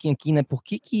falar um pouquinho aqui, né? Por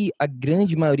que a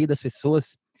grande maioria das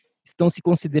pessoas estão se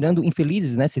considerando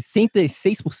infelizes, né?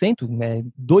 66%, né?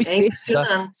 2/3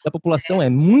 da população, é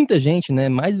muita gente, né?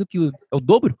 Mais do que o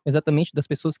dobro, exatamente, das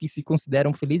pessoas que se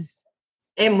consideram felizes.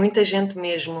 É muita gente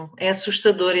mesmo, é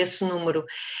assustador esse número.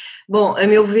 Bom, a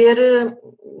meu ver,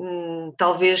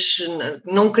 talvez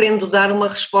não querendo dar uma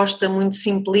resposta muito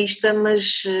simplista,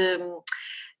 mas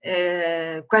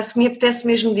quase me apetece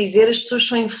mesmo dizer, as pessoas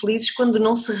são infelizes quando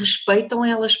não se respeitam a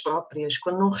elas próprias,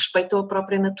 quando não respeitam a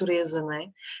própria natureza, não é?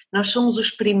 Nós somos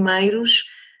os primeiros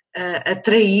a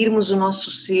trairmos o nosso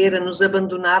ser, a nos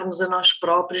abandonarmos a nós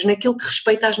próprios, naquilo que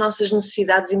respeita às nossas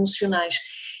necessidades emocionais.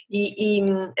 E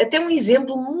até um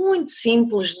exemplo muito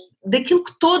simples daquilo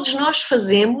que todos nós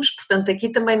fazemos, portanto aqui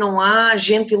também não há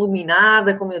gente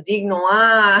iluminada, como eu digo, não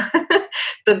há,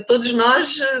 portanto todos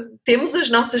nós temos as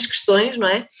nossas questões, não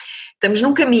é? Estamos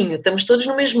num caminho, estamos todos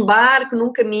no mesmo barco,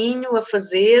 num caminho a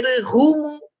fazer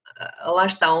rumo, lá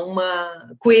está, uma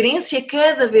coerência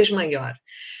cada vez maior.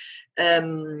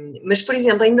 Mas, por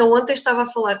exemplo, ainda ontem estava a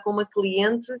falar com uma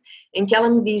cliente em que ela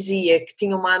me dizia que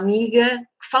tinha uma amiga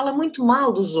que fala muito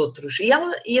mal dos outros. E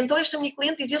então esta minha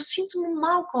cliente dizia, eu sinto-me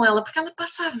mal com ela, porque ela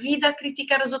passa a vida a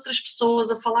criticar as outras pessoas,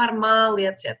 a falar mal e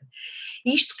etc.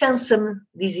 E isto cansa-me,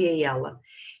 dizia ela.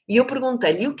 E eu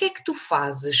perguntei-lhe, e o que é que tu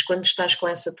fazes quando estás com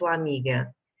essa tua amiga?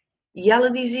 E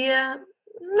ela dizia,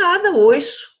 nada,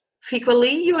 ouço, fico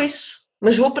ali e ouço.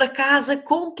 Mas vou para casa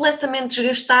completamente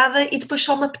desgastada e depois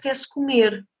só me apetece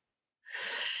comer.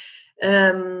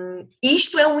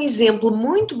 Isto é um exemplo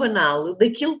muito banal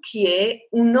daquilo que é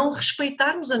o não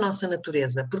respeitarmos a nossa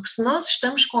natureza. Porque se nós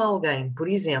estamos com alguém, por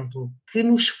exemplo, que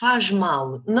nos faz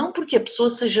mal, não porque a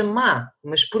pessoa seja má,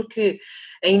 mas porque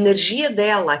a energia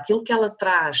dela, aquilo que ela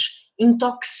traz,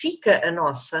 intoxica a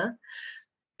nossa,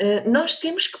 nós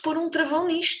temos que pôr um travão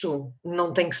nisto.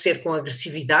 Não tem que ser com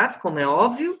agressividade, como é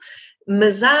óbvio,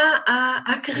 mas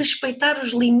há que respeitar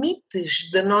os limites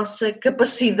da nossa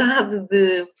capacidade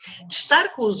de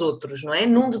estar com os outros, não é?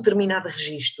 Num determinado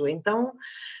registro. Então,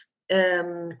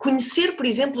 conhecer, por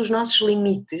exemplo, os nossos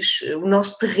limites, o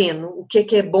nosso terreno, o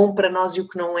que é bom para nós e o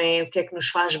que não é, o que é que nos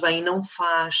faz bem e não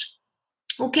faz,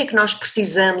 o que é que nós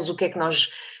precisamos, o que é que nós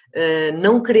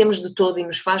não queremos de todo e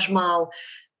nos faz mal.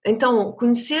 Então,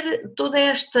 conhecer toda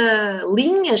esta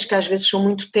linhas que às vezes são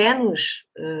muito ténues,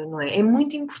 não é? É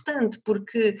muito importante,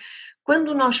 porque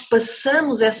quando nós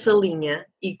passamos essa linha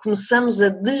e começamos a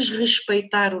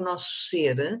desrespeitar o nosso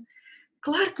ser,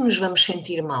 claro que nos vamos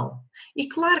sentir mal e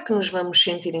claro que nos vamos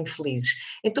sentir infelizes.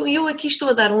 Então, eu aqui estou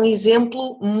a dar um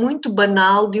exemplo muito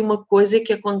banal de uma coisa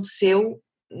que aconteceu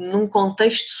num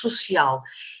contexto social.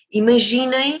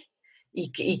 Imaginem,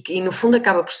 e no fundo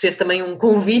acaba por ser também um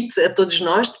convite a todos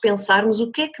nós de pensarmos o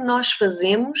que é que nós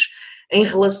fazemos em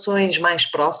relações mais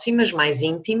próximas, mais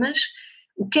íntimas,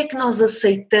 o que é que nós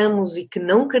aceitamos e que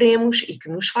não queremos e que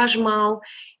nos faz mal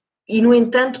e, no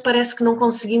entanto, parece que não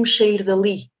conseguimos sair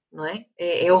dali, não é?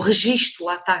 É o registro,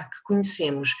 lá está, que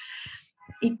conhecemos.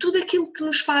 E tudo aquilo que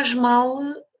nos faz mal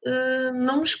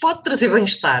não nos pode trazer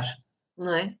bem-estar,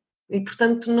 não é? E,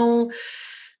 portanto, não...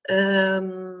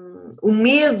 o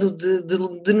medo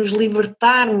de nos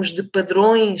libertarmos de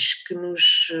padrões que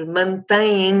nos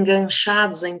mantêm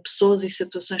enganchados em pessoas e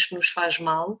situações que nos faz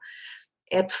mal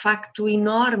é de facto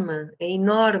enorme, é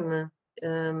enorme.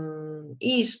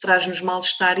 E isso traz-nos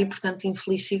mal-estar e, portanto,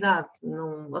 infelicidade.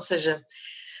 Não, ou seja,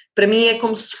 para mim é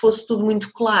como se fosse tudo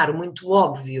muito claro, muito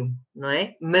óbvio, não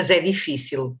é? Mas é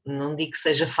difícil. Não digo que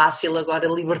seja fácil agora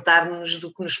libertar-nos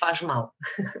do que nos faz mal.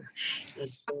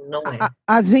 Isso não é.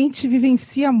 A gente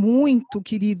vivencia muito,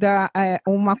 querida,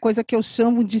 uma coisa que eu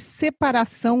chamo de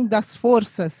separação das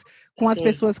forças com as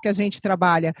pessoas que a gente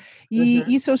trabalha. E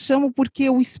isso eu chamo porque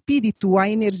o espírito, a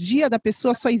energia da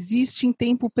pessoa só existe em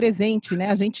tempo presente, né?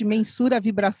 A gente mensura a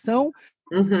vibração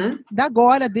da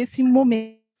agora, desse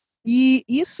momento. E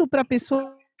isso para a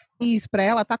pessoa, para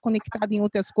ela estar conectada em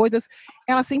outras coisas,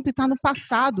 ela sempre está no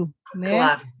passado, né?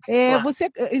 Claro, claro.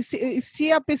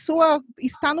 Se a pessoa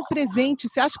está no presente,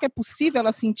 você acha que é possível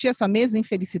ela sentir essa mesma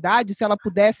infelicidade se ela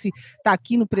pudesse estar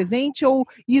aqui no presente, ou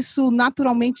isso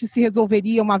naturalmente se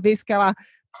resolveria uma vez que ela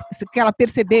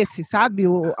percebesse, sabe,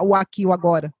 o aqui e o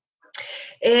agora?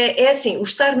 É assim, o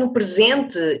estar no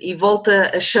presente, e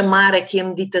volta a chamar aqui a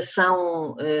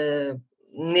meditação,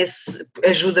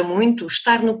 ajuda muito. O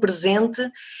estar no presente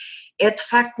é de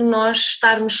facto nós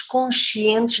estarmos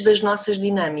conscientes das nossas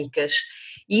dinâmicas.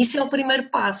 E isso é o primeiro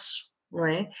passo, não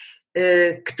é?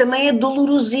 Que também é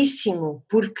dolorosíssimo,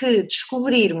 porque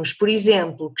descobrirmos, por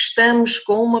exemplo, que estamos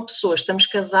com uma pessoa, estamos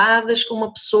casadas com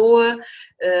uma pessoa,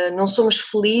 não somos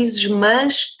felizes,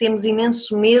 mas temos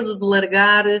imenso medo de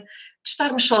largar, de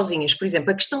estarmos sozinhas. Por exemplo,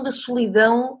 a questão da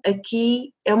solidão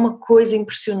aqui é uma coisa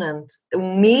impressionante.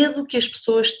 O medo que as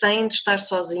pessoas têm de estar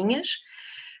sozinhas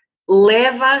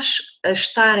leva-as a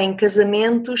estar em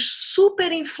casamentos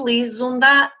super infelizes, onde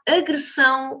há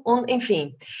agressão, onde,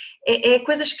 enfim, é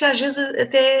coisas que às vezes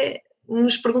até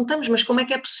nos perguntamos, mas como é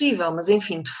que é possível? Mas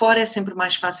enfim, de fora é sempre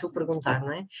mais fácil perguntar,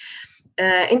 não é?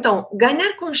 Então,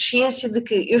 ganhar consciência de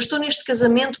que eu estou neste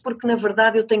casamento porque na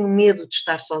verdade eu tenho medo de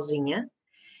estar sozinha.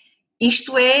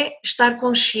 Isto é estar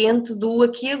consciente do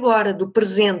aqui e agora, do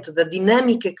presente, da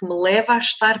dinâmica que me leva a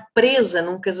estar presa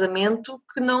num casamento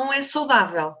que não é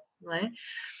saudável, não é?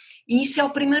 E isso é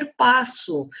o primeiro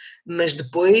passo, mas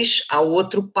depois há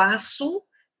outro passo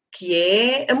que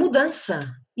é a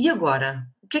mudança. E agora?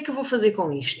 O que é que eu vou fazer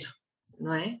com isto?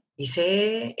 Não é? Isso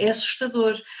é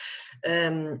assustador.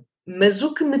 Mas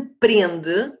o que me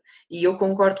prende, e eu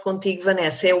concordo contigo,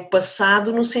 Vanessa, é o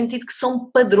passado, no sentido que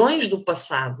são padrões do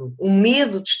passado. O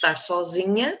medo de estar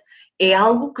sozinha é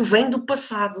algo que vem do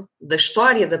passado, da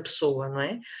história da pessoa, não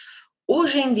é?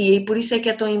 hoje em dia, e por isso é que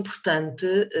é tão importante,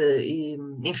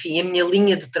 enfim, a minha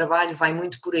linha de trabalho vai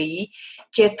muito por aí,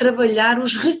 que é trabalhar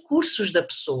os recursos da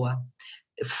pessoa,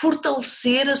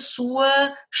 fortalecer a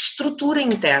sua estrutura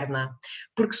interna,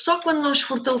 porque só quando nós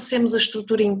fortalecemos a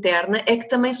estrutura interna é que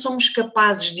também somos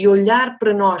capazes de olhar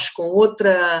para nós com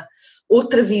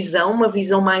outra visão, uma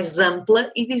visão mais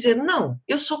ampla e dizer, não,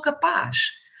 eu sou capaz,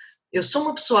 eu sou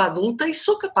uma pessoa adulta e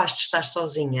sou capaz de estar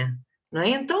sozinha, não é?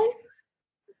 Então,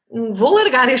 vou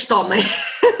largar este homem,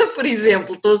 por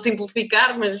exemplo, estou a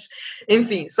simplificar, mas,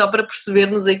 enfim, só para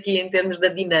percebermos aqui em termos da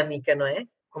dinâmica, não é?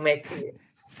 Como é que é?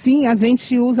 Sim, a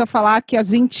gente usa falar que a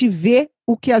gente vê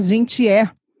o que a gente é,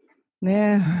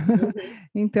 né?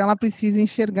 Então ela precisa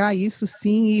enxergar isso,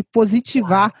 sim, e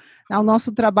positivar. O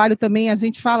nosso trabalho também, a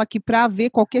gente fala que para haver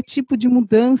qualquer tipo de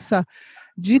mudança,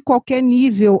 de qualquer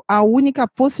nível, a única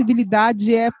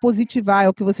possibilidade é positivar, é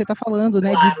o que você está falando,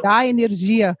 né? Claro. De dar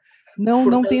energia.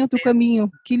 Não tem outro caminho.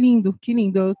 Que lindo,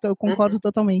 eu concordo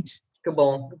totalmente. Que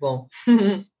bom, que bom.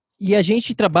 E a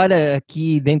gente trabalha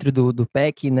aqui dentro do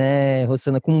PEC, né,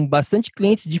 Rosana, com bastante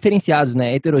clientes diferenciados,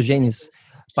 né, heterogêneos,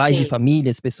 pais de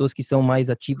famílias, pessoas que são mais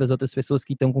ativas, outras pessoas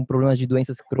que estão com problemas de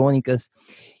doenças crônicas,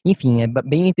 enfim, é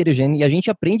bem heterogêneo e a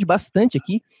gente aprende bastante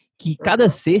aqui que cada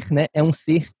ser, né, é um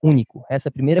ser único. Essa é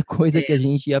a primeira coisa que a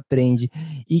gente aprende.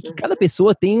 E que cada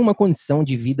pessoa tem uma condição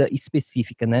de vida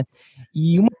específica, né?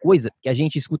 E uma coisa que a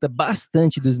gente escuta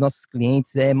bastante dos nossos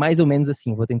clientes é mais ou menos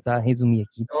assim, vou tentar resumir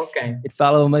aqui. Eles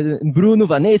falam, mas Bruno,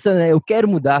 Vanessa, né, eu quero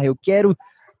mudar, eu quero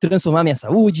transformar minha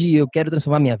saúde, eu quero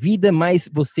transformar minha vida, mas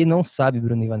você não sabe,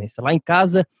 Bruno e Vanessa. Lá em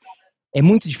casa é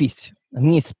muito difícil. A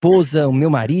minha esposa, o meu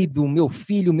marido, o meu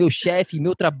filho, o meu chefe,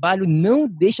 meu trabalho não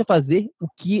deixa fazer o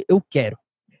que eu quero,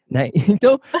 né?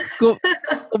 Então,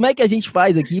 como é que a gente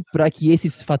faz aqui para que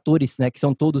esses fatores, né, que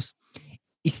são todos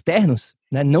externos,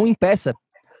 né, não impeça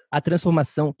a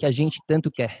transformação que a gente tanto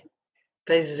quer?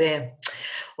 Pois é.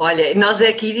 Olha, nós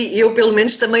aqui, eu pelo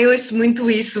menos também ouço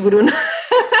muito isso, Bruno.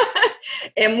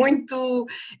 É muito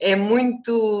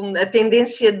a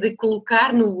tendência de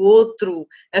colocar no outro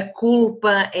a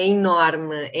culpa é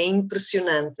enorme, é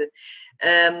impressionante.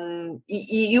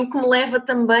 E o que me leva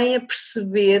também a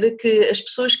perceber que as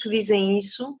pessoas que dizem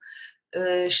isso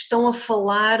estão a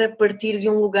falar a partir de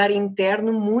um lugar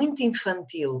interno muito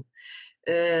infantil.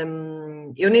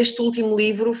 Eu neste último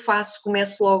livro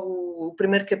começo logo o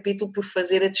primeiro capítulo por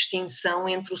fazer a distinção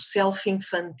entre o self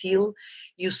infantil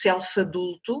e o self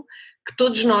adulto, que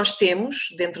todos nós temos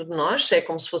dentro de nós, é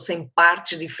como se fossem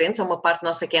partes diferentes, há uma parte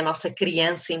nossa que é a nossa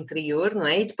criança interior, não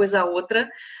é? E depois há outra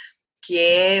que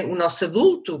é o nosso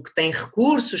adulto, que tem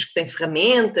recursos, que tem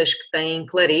ferramentas, que tem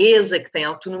clareza, que tem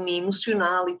autonomia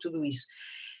emocional e tudo isso.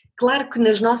 Claro que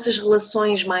nas nossas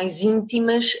relações mais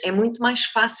íntimas é muito mais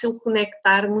fácil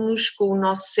conectarmos-nos com o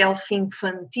nosso self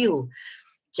infantil,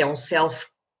 que é um self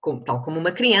tal como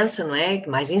uma criança, não é?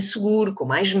 Mais inseguro, com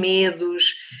mais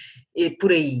medos, e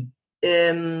por aí.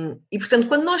 E portanto,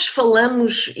 quando nós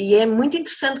falamos, e é muito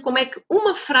interessante como é que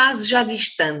uma frase já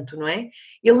diz tanto, não é?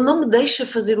 Ele não me deixa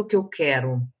fazer o que eu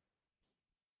quero.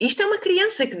 Isto é uma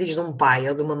criança que diz de um pai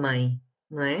ou de uma mãe,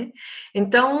 não é?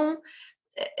 Então,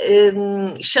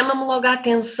 chama-me logo a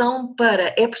atenção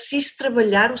para é preciso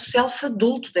trabalhar o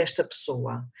self-adulto desta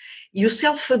pessoa. E o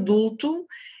self-adulto,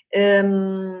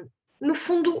 no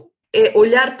fundo, é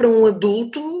olhar para um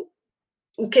adulto.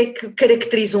 O que é que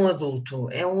caracteriza um adulto?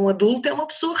 Um adulto é uma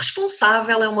pessoa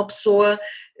responsável, é uma pessoa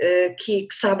que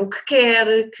sabe o que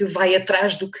quer, que vai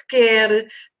atrás do que quer,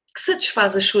 que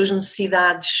satisfaz as suas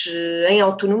necessidades em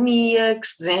autonomia, que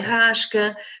se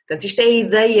desenrasca. Portanto, isto é a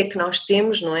ideia que nós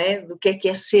temos, não é? Do que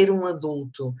é ser um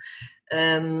adulto.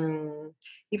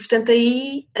 E, portanto,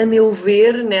 aí, a meu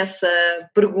ver, nessa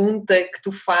pergunta que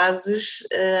tu fazes,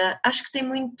 acho que tem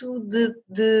muito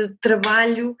de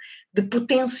trabalho de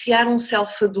potenciar um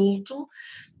self-adulto,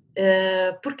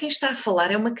 porque quem está a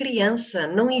falar é uma criança,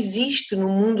 não existe no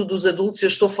mundo dos adultos, eu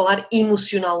estou a falar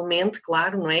emocionalmente,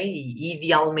 claro, não é? E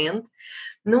idealmente,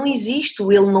 não existe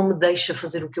o ele não me deixa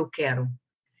fazer o que eu quero.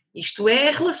 Isto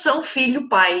é relação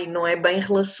filho-pai, não é bem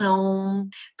relação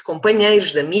de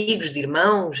companheiros, de amigos, de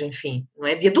irmãos, enfim, não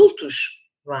é de adultos.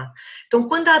 Então,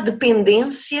 quando há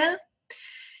dependência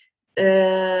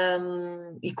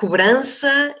e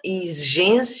cobrança, e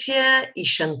exigência, e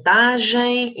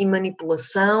chantagem, e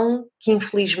manipulação, que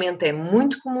infelizmente é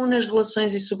muito comum nas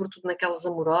relações e sobretudo naquelas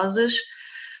amorosas,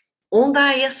 onde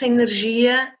há essa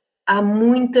energia, há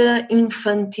muita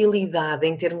infantilidade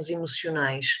em termos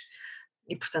emocionais.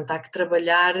 E, portanto, há que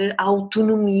trabalhar a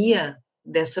autonomia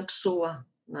dessa pessoa,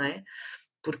 não é?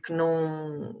 Porque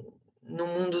no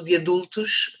mundo de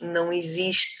adultos não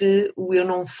existe o eu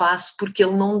não faço porque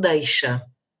ele não deixa.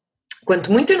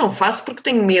 Quanto muito eu não faço porque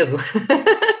tenho medo.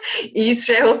 E isso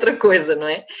já é outra coisa, não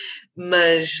é?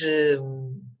 Mas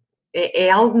é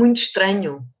algo muito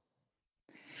estranho.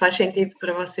 Faz sentido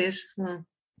para vocês?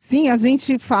 Sim, a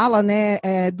gente fala, né,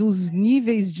 dos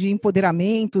níveis de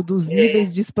empoderamento, dos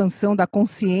níveis de expansão da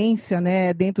consciência,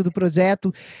 né, dentro do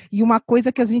projeto. E uma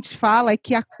coisa que a gente fala é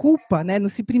que a culpa, né,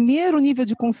 nesse primeiro nível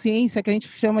de consciência, que a gente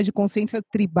chama de consciência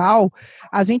tribal,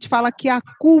 a gente fala que a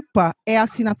culpa é a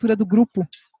assinatura do grupo.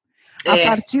 A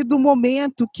partir do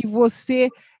momento que você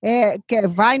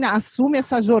assume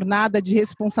essa jornada de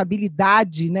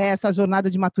responsabilidade, né, essa jornada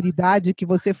de maturidade que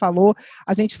você falou,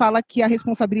 a gente fala que a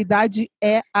responsabilidade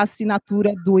é a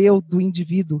assinatura do eu, do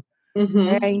indivíduo.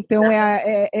 Uhum. Então,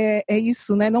 é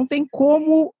isso, né? Não tem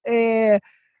como...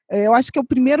 eu acho que o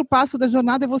primeiro passo da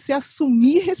jornada é você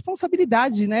assumir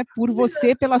responsabilidade, né, por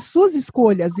você, pelas suas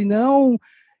escolhas, e não...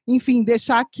 enfim,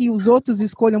 deixar que os outros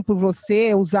escolham por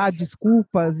você, usar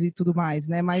desculpas e tudo mais,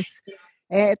 né? Mas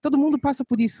todo mundo passa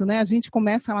por isso, né? A gente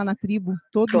começa lá na tribo,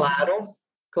 todos. Claro,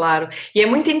 claro. E é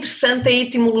muito interessante a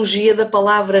etimologia da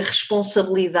palavra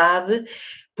responsabilidade,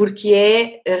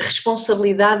 porque a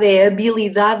responsabilidade é a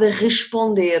habilidade a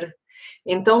responder.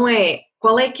 Então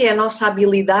qual é que é a nossa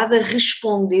habilidade a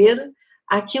responder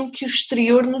àquilo que o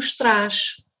exterior nos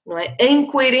traz, não é? Em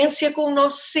coerência com o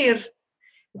nosso ser.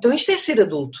 Então isto é ser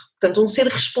adulto. Portanto, um ser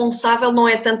responsável não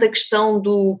é tanto a questão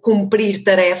do cumprir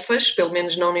tarefas, pelo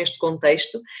menos não neste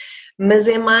contexto, mas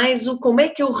é mais o como é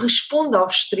que eu respondo ao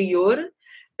exterior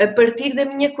a partir da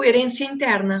minha coerência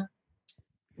interna.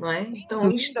 Não é? Então,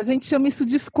 a gente chama isso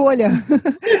de escolha.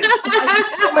 As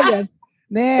escolhas,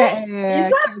 né,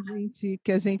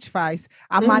 que a gente faz.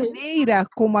 A maneira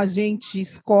como a gente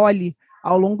escolhe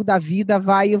ao longo da vida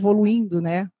vai evoluindo,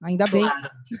 né? Ainda bem. Claro.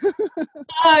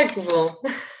 Ai, que bom.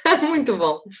 Muito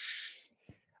bom.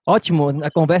 Ótimo, a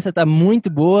conversa está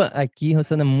muito boa aqui,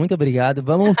 Rosana, muito obrigado.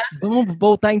 Vamos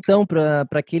voltar então para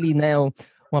aquele, né,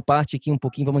 uma parte aqui um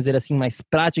pouquinho, vamos dizer assim, mais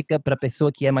prática, para a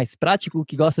pessoa que é mais prático,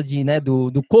 que gosta de, né,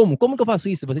 do como que eu faço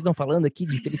isso? Vocês estão falando aqui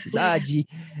de felicidade,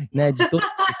 né, de todo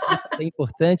isso é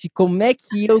importante. Como é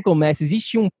que eu começo?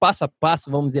 Existe um passo a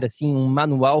passo, vamos dizer assim, um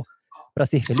manual para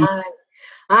ser feliz?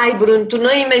 Ai, Bruno, tu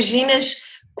não imaginas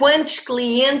quantos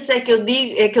clientes é que eu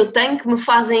tenho que me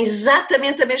fazem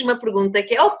exatamente a mesma pergunta,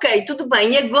 que é, ok, tudo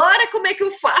bem, e agora como é que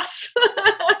eu faço?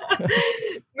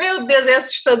 Meu Deus, é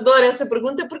assustador essa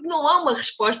pergunta, porque não há uma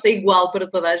resposta igual para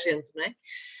toda a gente, não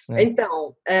é?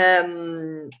 Então,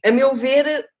 a meu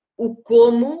ver, o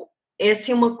como é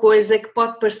assim uma coisa que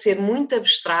pode parecer muito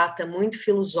abstrata, muito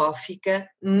filosófica,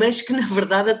 mas que na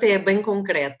verdade até é bem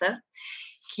concreta,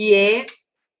 que é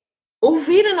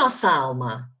ouvir a nossa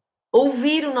alma,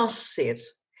 ouvir o nosso ser.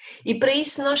 E para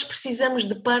isso nós precisamos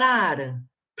de parar,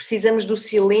 precisamos do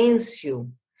silêncio,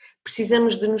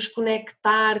 precisamos de nos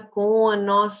conectar com a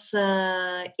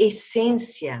nossa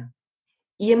essência.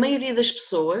 E a maioria das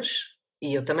pessoas,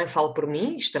 e eu também falo por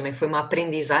mim, isto também foi uma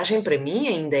aprendizagem para mim,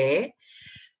 ainda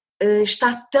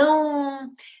está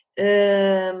tão...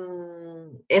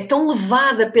 é tão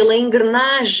levada pela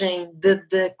engrenagem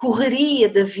da correria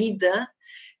da vida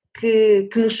que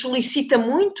nos solicita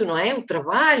muito, não é? O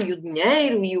trabalho, o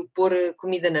dinheiro e o pôr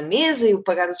comida na mesa e o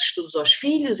pagar os estudos aos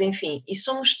filhos, enfim. E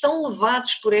somos tão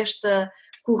levados por esta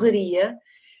correria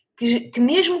que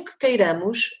mesmo que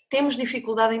queiramos, temos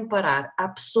dificuldade em parar. Há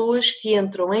pessoas que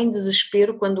entram em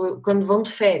desespero quando vão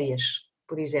de férias,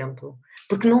 por exemplo,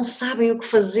 porque não sabem o que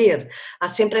fazer. Há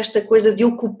sempre esta coisa de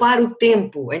ocupar o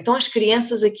tempo. Então as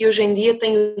crianças aqui hoje em dia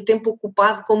têm o tempo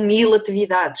ocupado com 1000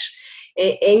 atividades.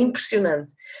 É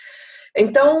impressionante.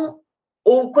 Então,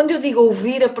 quando eu digo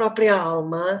ouvir a própria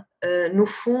alma, no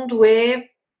fundo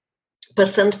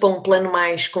passando para um plano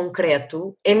mais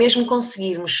concreto, é mesmo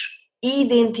conseguirmos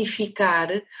identificar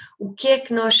o que é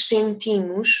que nós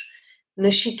sentimos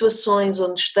nas situações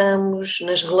onde estamos,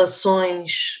 nas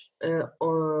relações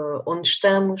onde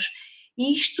estamos.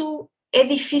 E isto é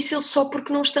difícil só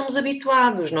porque não estamos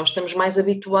habituados. Nós estamos mais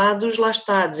habituados, lá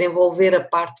está, a desenvolver a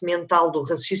parte mental do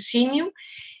raciocínio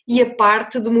e a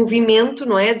parte do movimento,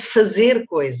 não é? De fazer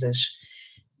coisas.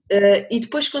 E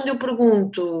depois quando eu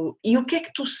pergunto, e o que é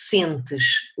que tu sentes?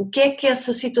 O que é que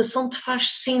essa situação te faz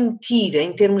sentir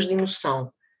em termos de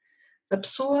emoção? A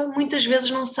pessoa muitas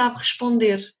vezes não sabe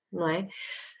responder, não é?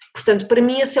 Portanto, para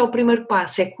mim esse é o primeiro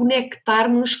passo, é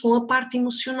conectar-nos com a parte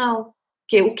emocional,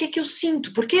 que é o que é que eu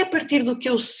sinto, porque é a partir do que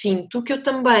eu sinto que eu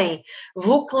também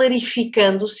vou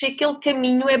clarificando se aquele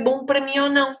caminho é bom para mim ou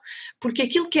não, porque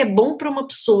aquilo que é bom para uma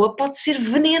pessoa pode ser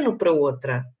veneno para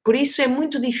outra, por isso é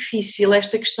muito difícil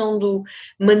esta questão do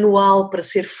manual para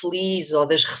ser feliz, ou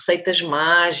das receitas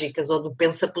mágicas, ou do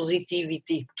pensa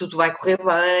positivity, que tudo vai correr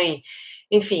bem,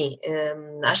 enfim,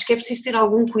 acho que é preciso ter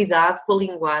algum cuidado com a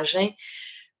linguagem,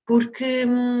 porque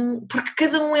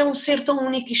cada um é um ser tão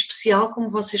único e especial, como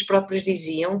vocês próprios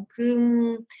diziam, que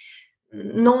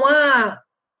não há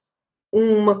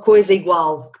uma coisa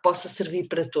igual que possa servir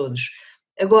para todos.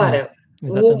 Agora,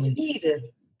 o ouvir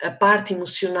a parte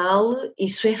emocional,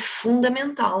 isso é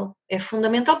fundamental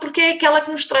porque é aquela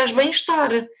que nos traz bem-estar,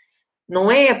 não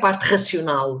é a parte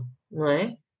racional, não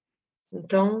é?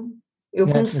 Então, eu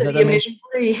começaria mesmo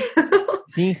por aí.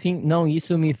 Sim. Não,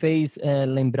 isso me fez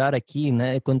lembrar aqui,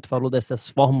 né, quando tu falou dessas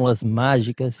fórmulas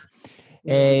mágicas,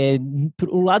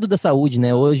 o lado da saúde,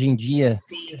 né, hoje em dia,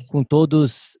 com todo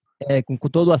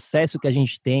o acesso que a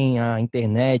gente tem à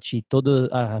internet, todas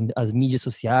as mídias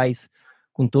sociais,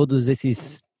 com todos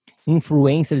esses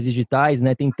influencers digitais,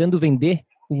 né, tentando vender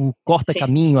o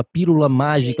corta-caminho, a pílula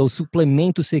mágica, o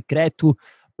suplemento secreto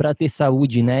para ter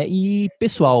saúde, né? E,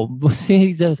 pessoal,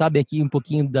 vocês já sabem aqui um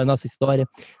pouquinho da nossa história,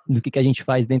 do que a gente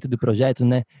faz dentro do projeto,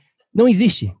 né? Não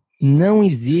existe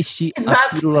a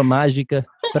pílula mágica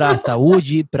para a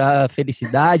saúde, para a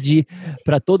felicidade,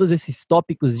 para todos esses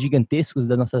tópicos gigantescos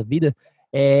da nossa vida.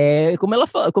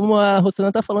 Como a Rosana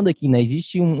está falando aqui, né?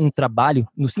 Existe um trabalho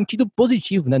no sentido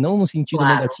positivo, né? Não no sentido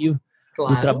negativo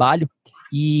do trabalho.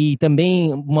 E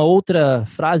também uma outra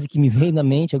frase que me veio na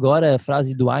mente agora é a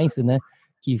frase do Einstein, né?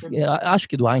 Acho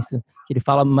que do Einstein, que ele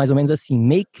fala mais ou menos assim: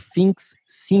 make things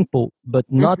simple, but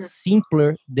not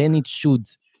simpler than it should.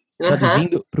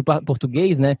 Traduzindo para o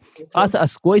português, né? Faça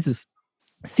as coisas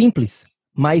simples,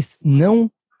 mas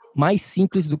não mais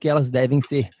simples do que elas devem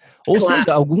ser. Ou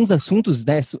seja, alguns assuntos,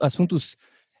 né? Assuntos,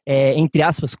 entre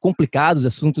aspas, complicados,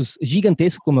 assuntos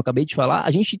gigantescos, como eu acabei de falar, a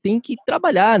gente tem que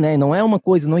trabalhar, né? Não é uma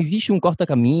coisa, não existe um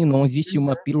corta-caminho, não existe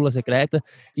uma pílula secreta,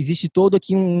 existe todo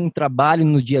aqui um trabalho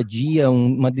no dia a dia,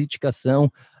 uma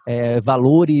dedicação,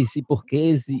 valores e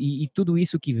porquês, e tudo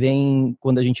isso que vem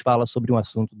quando a gente fala sobre um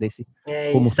assunto desse,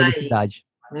 como felicidade.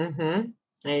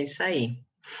 É isso aí.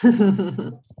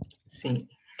 Sim.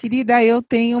 Querida, eu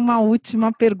tenho uma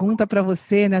última pergunta para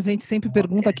você, né? A gente sempre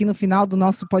pergunta aqui no final do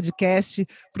nosso podcast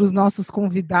para os nossos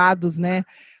convidados, né?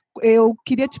 Eu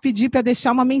queria te pedir para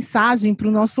deixar uma mensagem para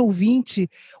o nosso ouvinte,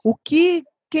 o que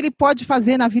ele pode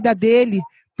fazer na vida dele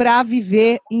para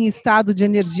viver em estado de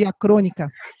energia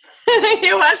crônica?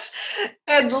 Eu acho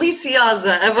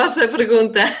deliciosa a vossa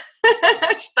pergunta.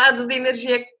 Estado de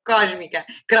energia cósmica,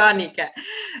 crónica.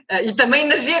 E também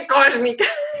energia cósmica.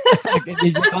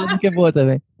 Energia cósmica é boa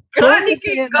também. Crónica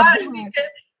e cósmica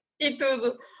e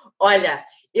tudo. Olha,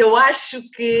 eu acho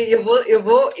que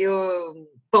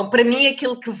bom, para mim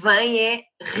aquilo que vem é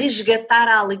resgatar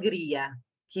a alegria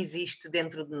que existe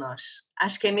dentro de nós.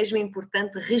 Acho que é mesmo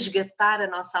importante resgatar a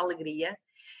nossa alegria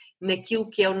naquilo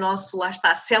que é o nosso, lá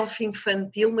está,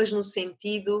 self-infantil, mas no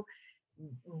sentido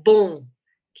bom,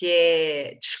 que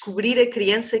é descobrir a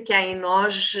criança que há em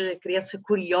nós, a criança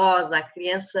curiosa, a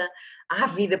criança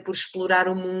ávida por explorar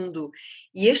o mundo.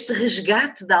 E este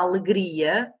resgate da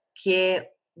alegria, que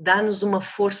dá-nos uma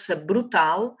força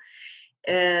brutal,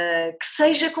 que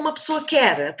seja como a pessoa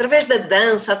quer, através da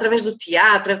dança, através do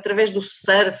teatro, através do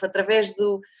surf,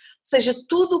 ou seja,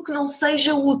 tudo o que não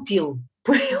seja útil.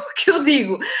 Por o que eu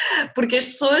digo, porque as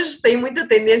pessoas têm muita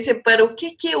tendência para o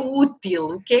que é útil,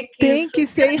 o que é que... Tem que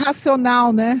ser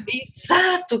irracional, né?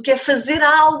 Exato, quer fazer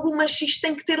algo, mas isto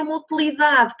tem que ter uma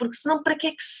utilidade, porque senão para que é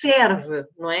que serve,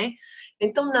 não é?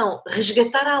 Então não,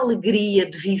 resgatar a alegria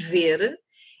de viver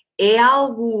é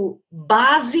algo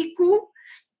básico,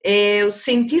 é o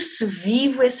sentir-se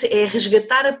vivo, é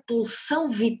resgatar a pulsão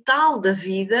vital da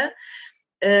vida,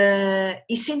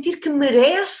 e sentir que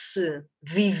merece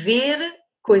viver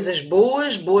coisas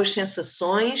boas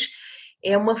sensações,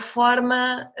 é uma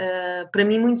forma, para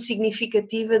mim, muito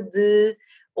significativa de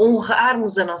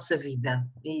honrarmos a nossa vida.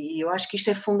 E eu acho que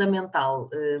isto é fundamental.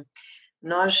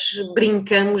 Nós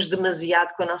brincamos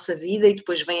demasiado com a nossa vida e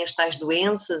depois vêm as tais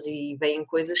doenças e vêm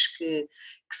coisas que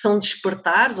são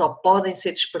despertares ou podem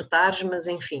ser despertares, mas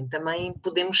enfim, também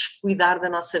podemos cuidar da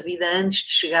nossa vida antes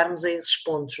de chegarmos a esses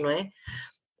pontos, não é?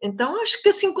 Então, acho que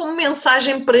assim como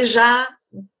mensagem para já,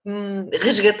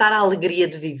 resgatar a alegria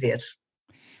de viver.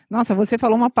 Nossa, você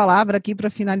falou uma palavra aqui para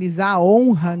finalizar, a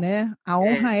honra, né? A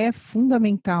honra é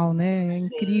fundamental, né? É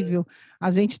incrível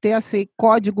a gente ter esse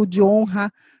código de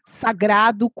honra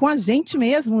sagrado com a gente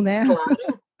mesmo, né?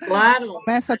 Claro.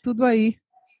 Começa tudo aí.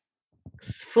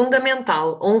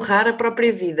 Fundamental, honrar a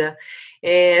própria vida.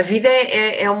 A vida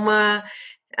é uma...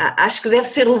 Acho que deve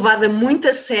ser levada muito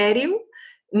a sério,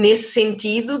 nesse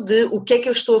sentido de o que é que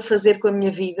eu estou a fazer com a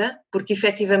minha vida, porque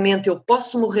efetivamente eu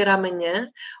posso morrer amanhã,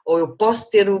 ou eu posso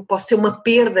ter uma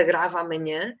perda grave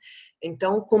amanhã,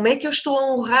 então como é que eu estou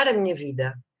a honrar a minha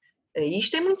vida?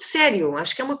 Isto é muito sério,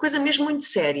 acho que é uma coisa mesmo muito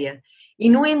séria. E,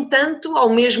 no entanto, ao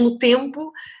mesmo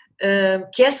tempo,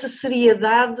 que essa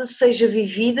seriedade seja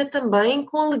vivida também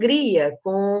com alegria,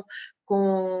 com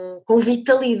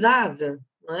vitalidade.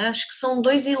 Não é? Acho que são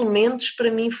dois elementos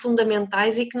para mim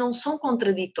fundamentais e que não são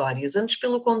contraditórios, antes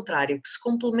pelo contrário, que se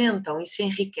complementam e se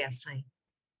enriquecem.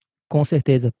 Com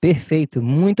certeza, perfeito.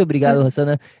 Muito obrigado,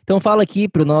 Rossana. Então fala aqui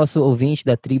para o nosso ouvinte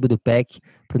da tribo do PEC,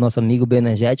 para o nosso amigo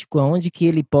bioenergético, onde que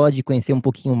ele pode conhecer um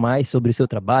pouquinho mais sobre o seu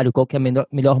trabalho, qual que é a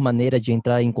melhor maneira de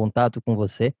entrar em contato com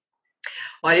você?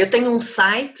 Olha, eu tenho um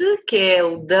site que é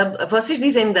o... Vocês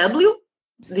dizem W?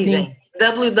 Dizem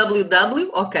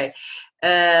www, ok.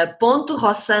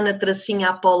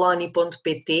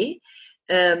 .rossana-apoloni.pt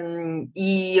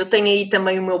e eu tenho aí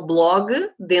também o meu blog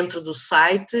dentro do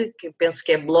site, que penso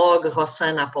que é blog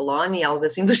Rossana Apoloni, algo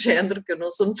assim do género, que eu não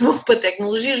sou muito bom para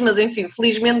tecnologias, mas enfim,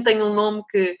 felizmente tenho um nome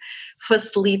que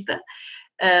facilita.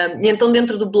 E então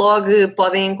dentro do blog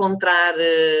podem encontrar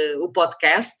o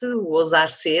podcast, o Ousar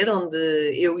Ser, onde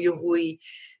eu e o Rui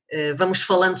vamos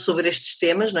falando sobre estes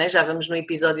temas, não é? Já vamos no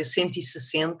episódio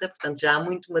 160, portanto já há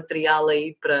muito material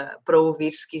aí para ouvir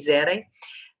se quiserem.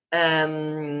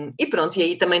 E pronto, e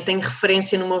aí também tenho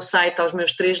referência no meu site aos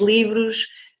meus 3 livros.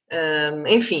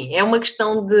 Enfim, é uma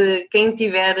questão de quem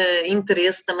tiver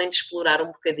interesse também de explorar um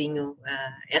bocadinho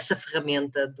essa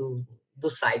ferramenta do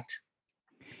site.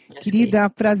 Querida,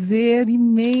 prazer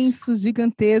imenso,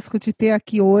 gigantesco te ter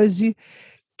aqui hoje.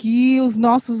 Que os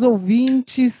nossos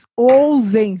ouvintes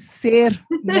ousem ser,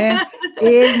 né,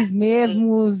 eles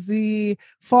mesmos e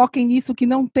foquem nisso, que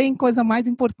não tem coisa mais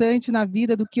importante na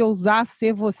vida do que ousar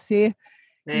ser você.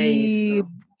 Isso.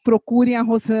 Procurem a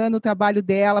Rossana, o trabalho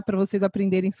dela, para vocês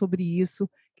aprenderem sobre isso.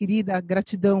 Querida,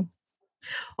 gratidão.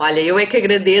 Olha, eu é que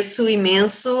agradeço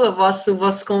imenso o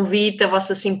vosso convite, a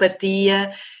vossa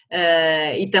simpatia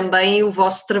e também o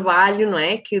vosso trabalho, não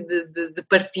é? Que de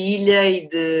partilha e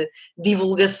de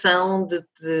divulgação de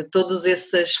todas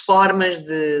essas formas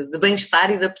de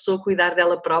bem-estar e da pessoa cuidar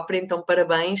dela própria. Então,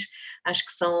 parabéns. Acho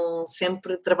que são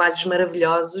sempre trabalhos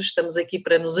maravilhosos. Estamos aqui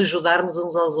para nos ajudarmos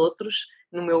uns aos outros,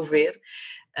 no meu ver.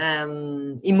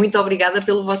 E muito obrigada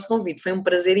pelo vosso convite. Foi um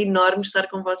prazer enorme estar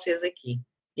com vocês aqui.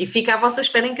 E fica à vossa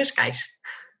espera em Cascais.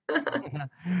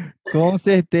 Com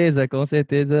certeza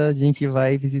a gente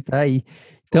vai visitar aí.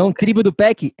 Então, okay. Tribo do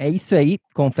PEC, é isso aí.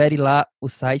 Confere lá o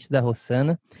site da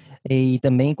Rossana e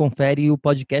também confere o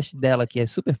podcast dela, que é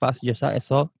super fácil de achar. É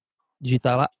só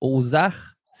digitar lá,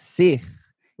 Ousar Ser,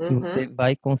 que você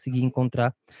vai conseguir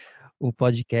encontrar o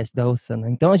podcast da Rossana.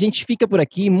 Então, a gente fica por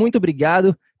aqui. Muito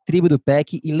obrigado, Tribo do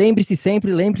PEC. E lembre-se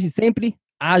sempre,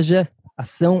 haja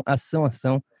ação,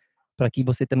 para que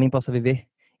você também possa viver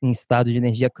em estado de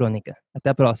energia crônica. Até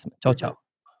a próxima. Tchau, tchau.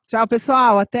 Tchau,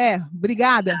 pessoal. Até.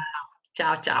 Obrigada.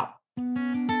 Tchau, tchau.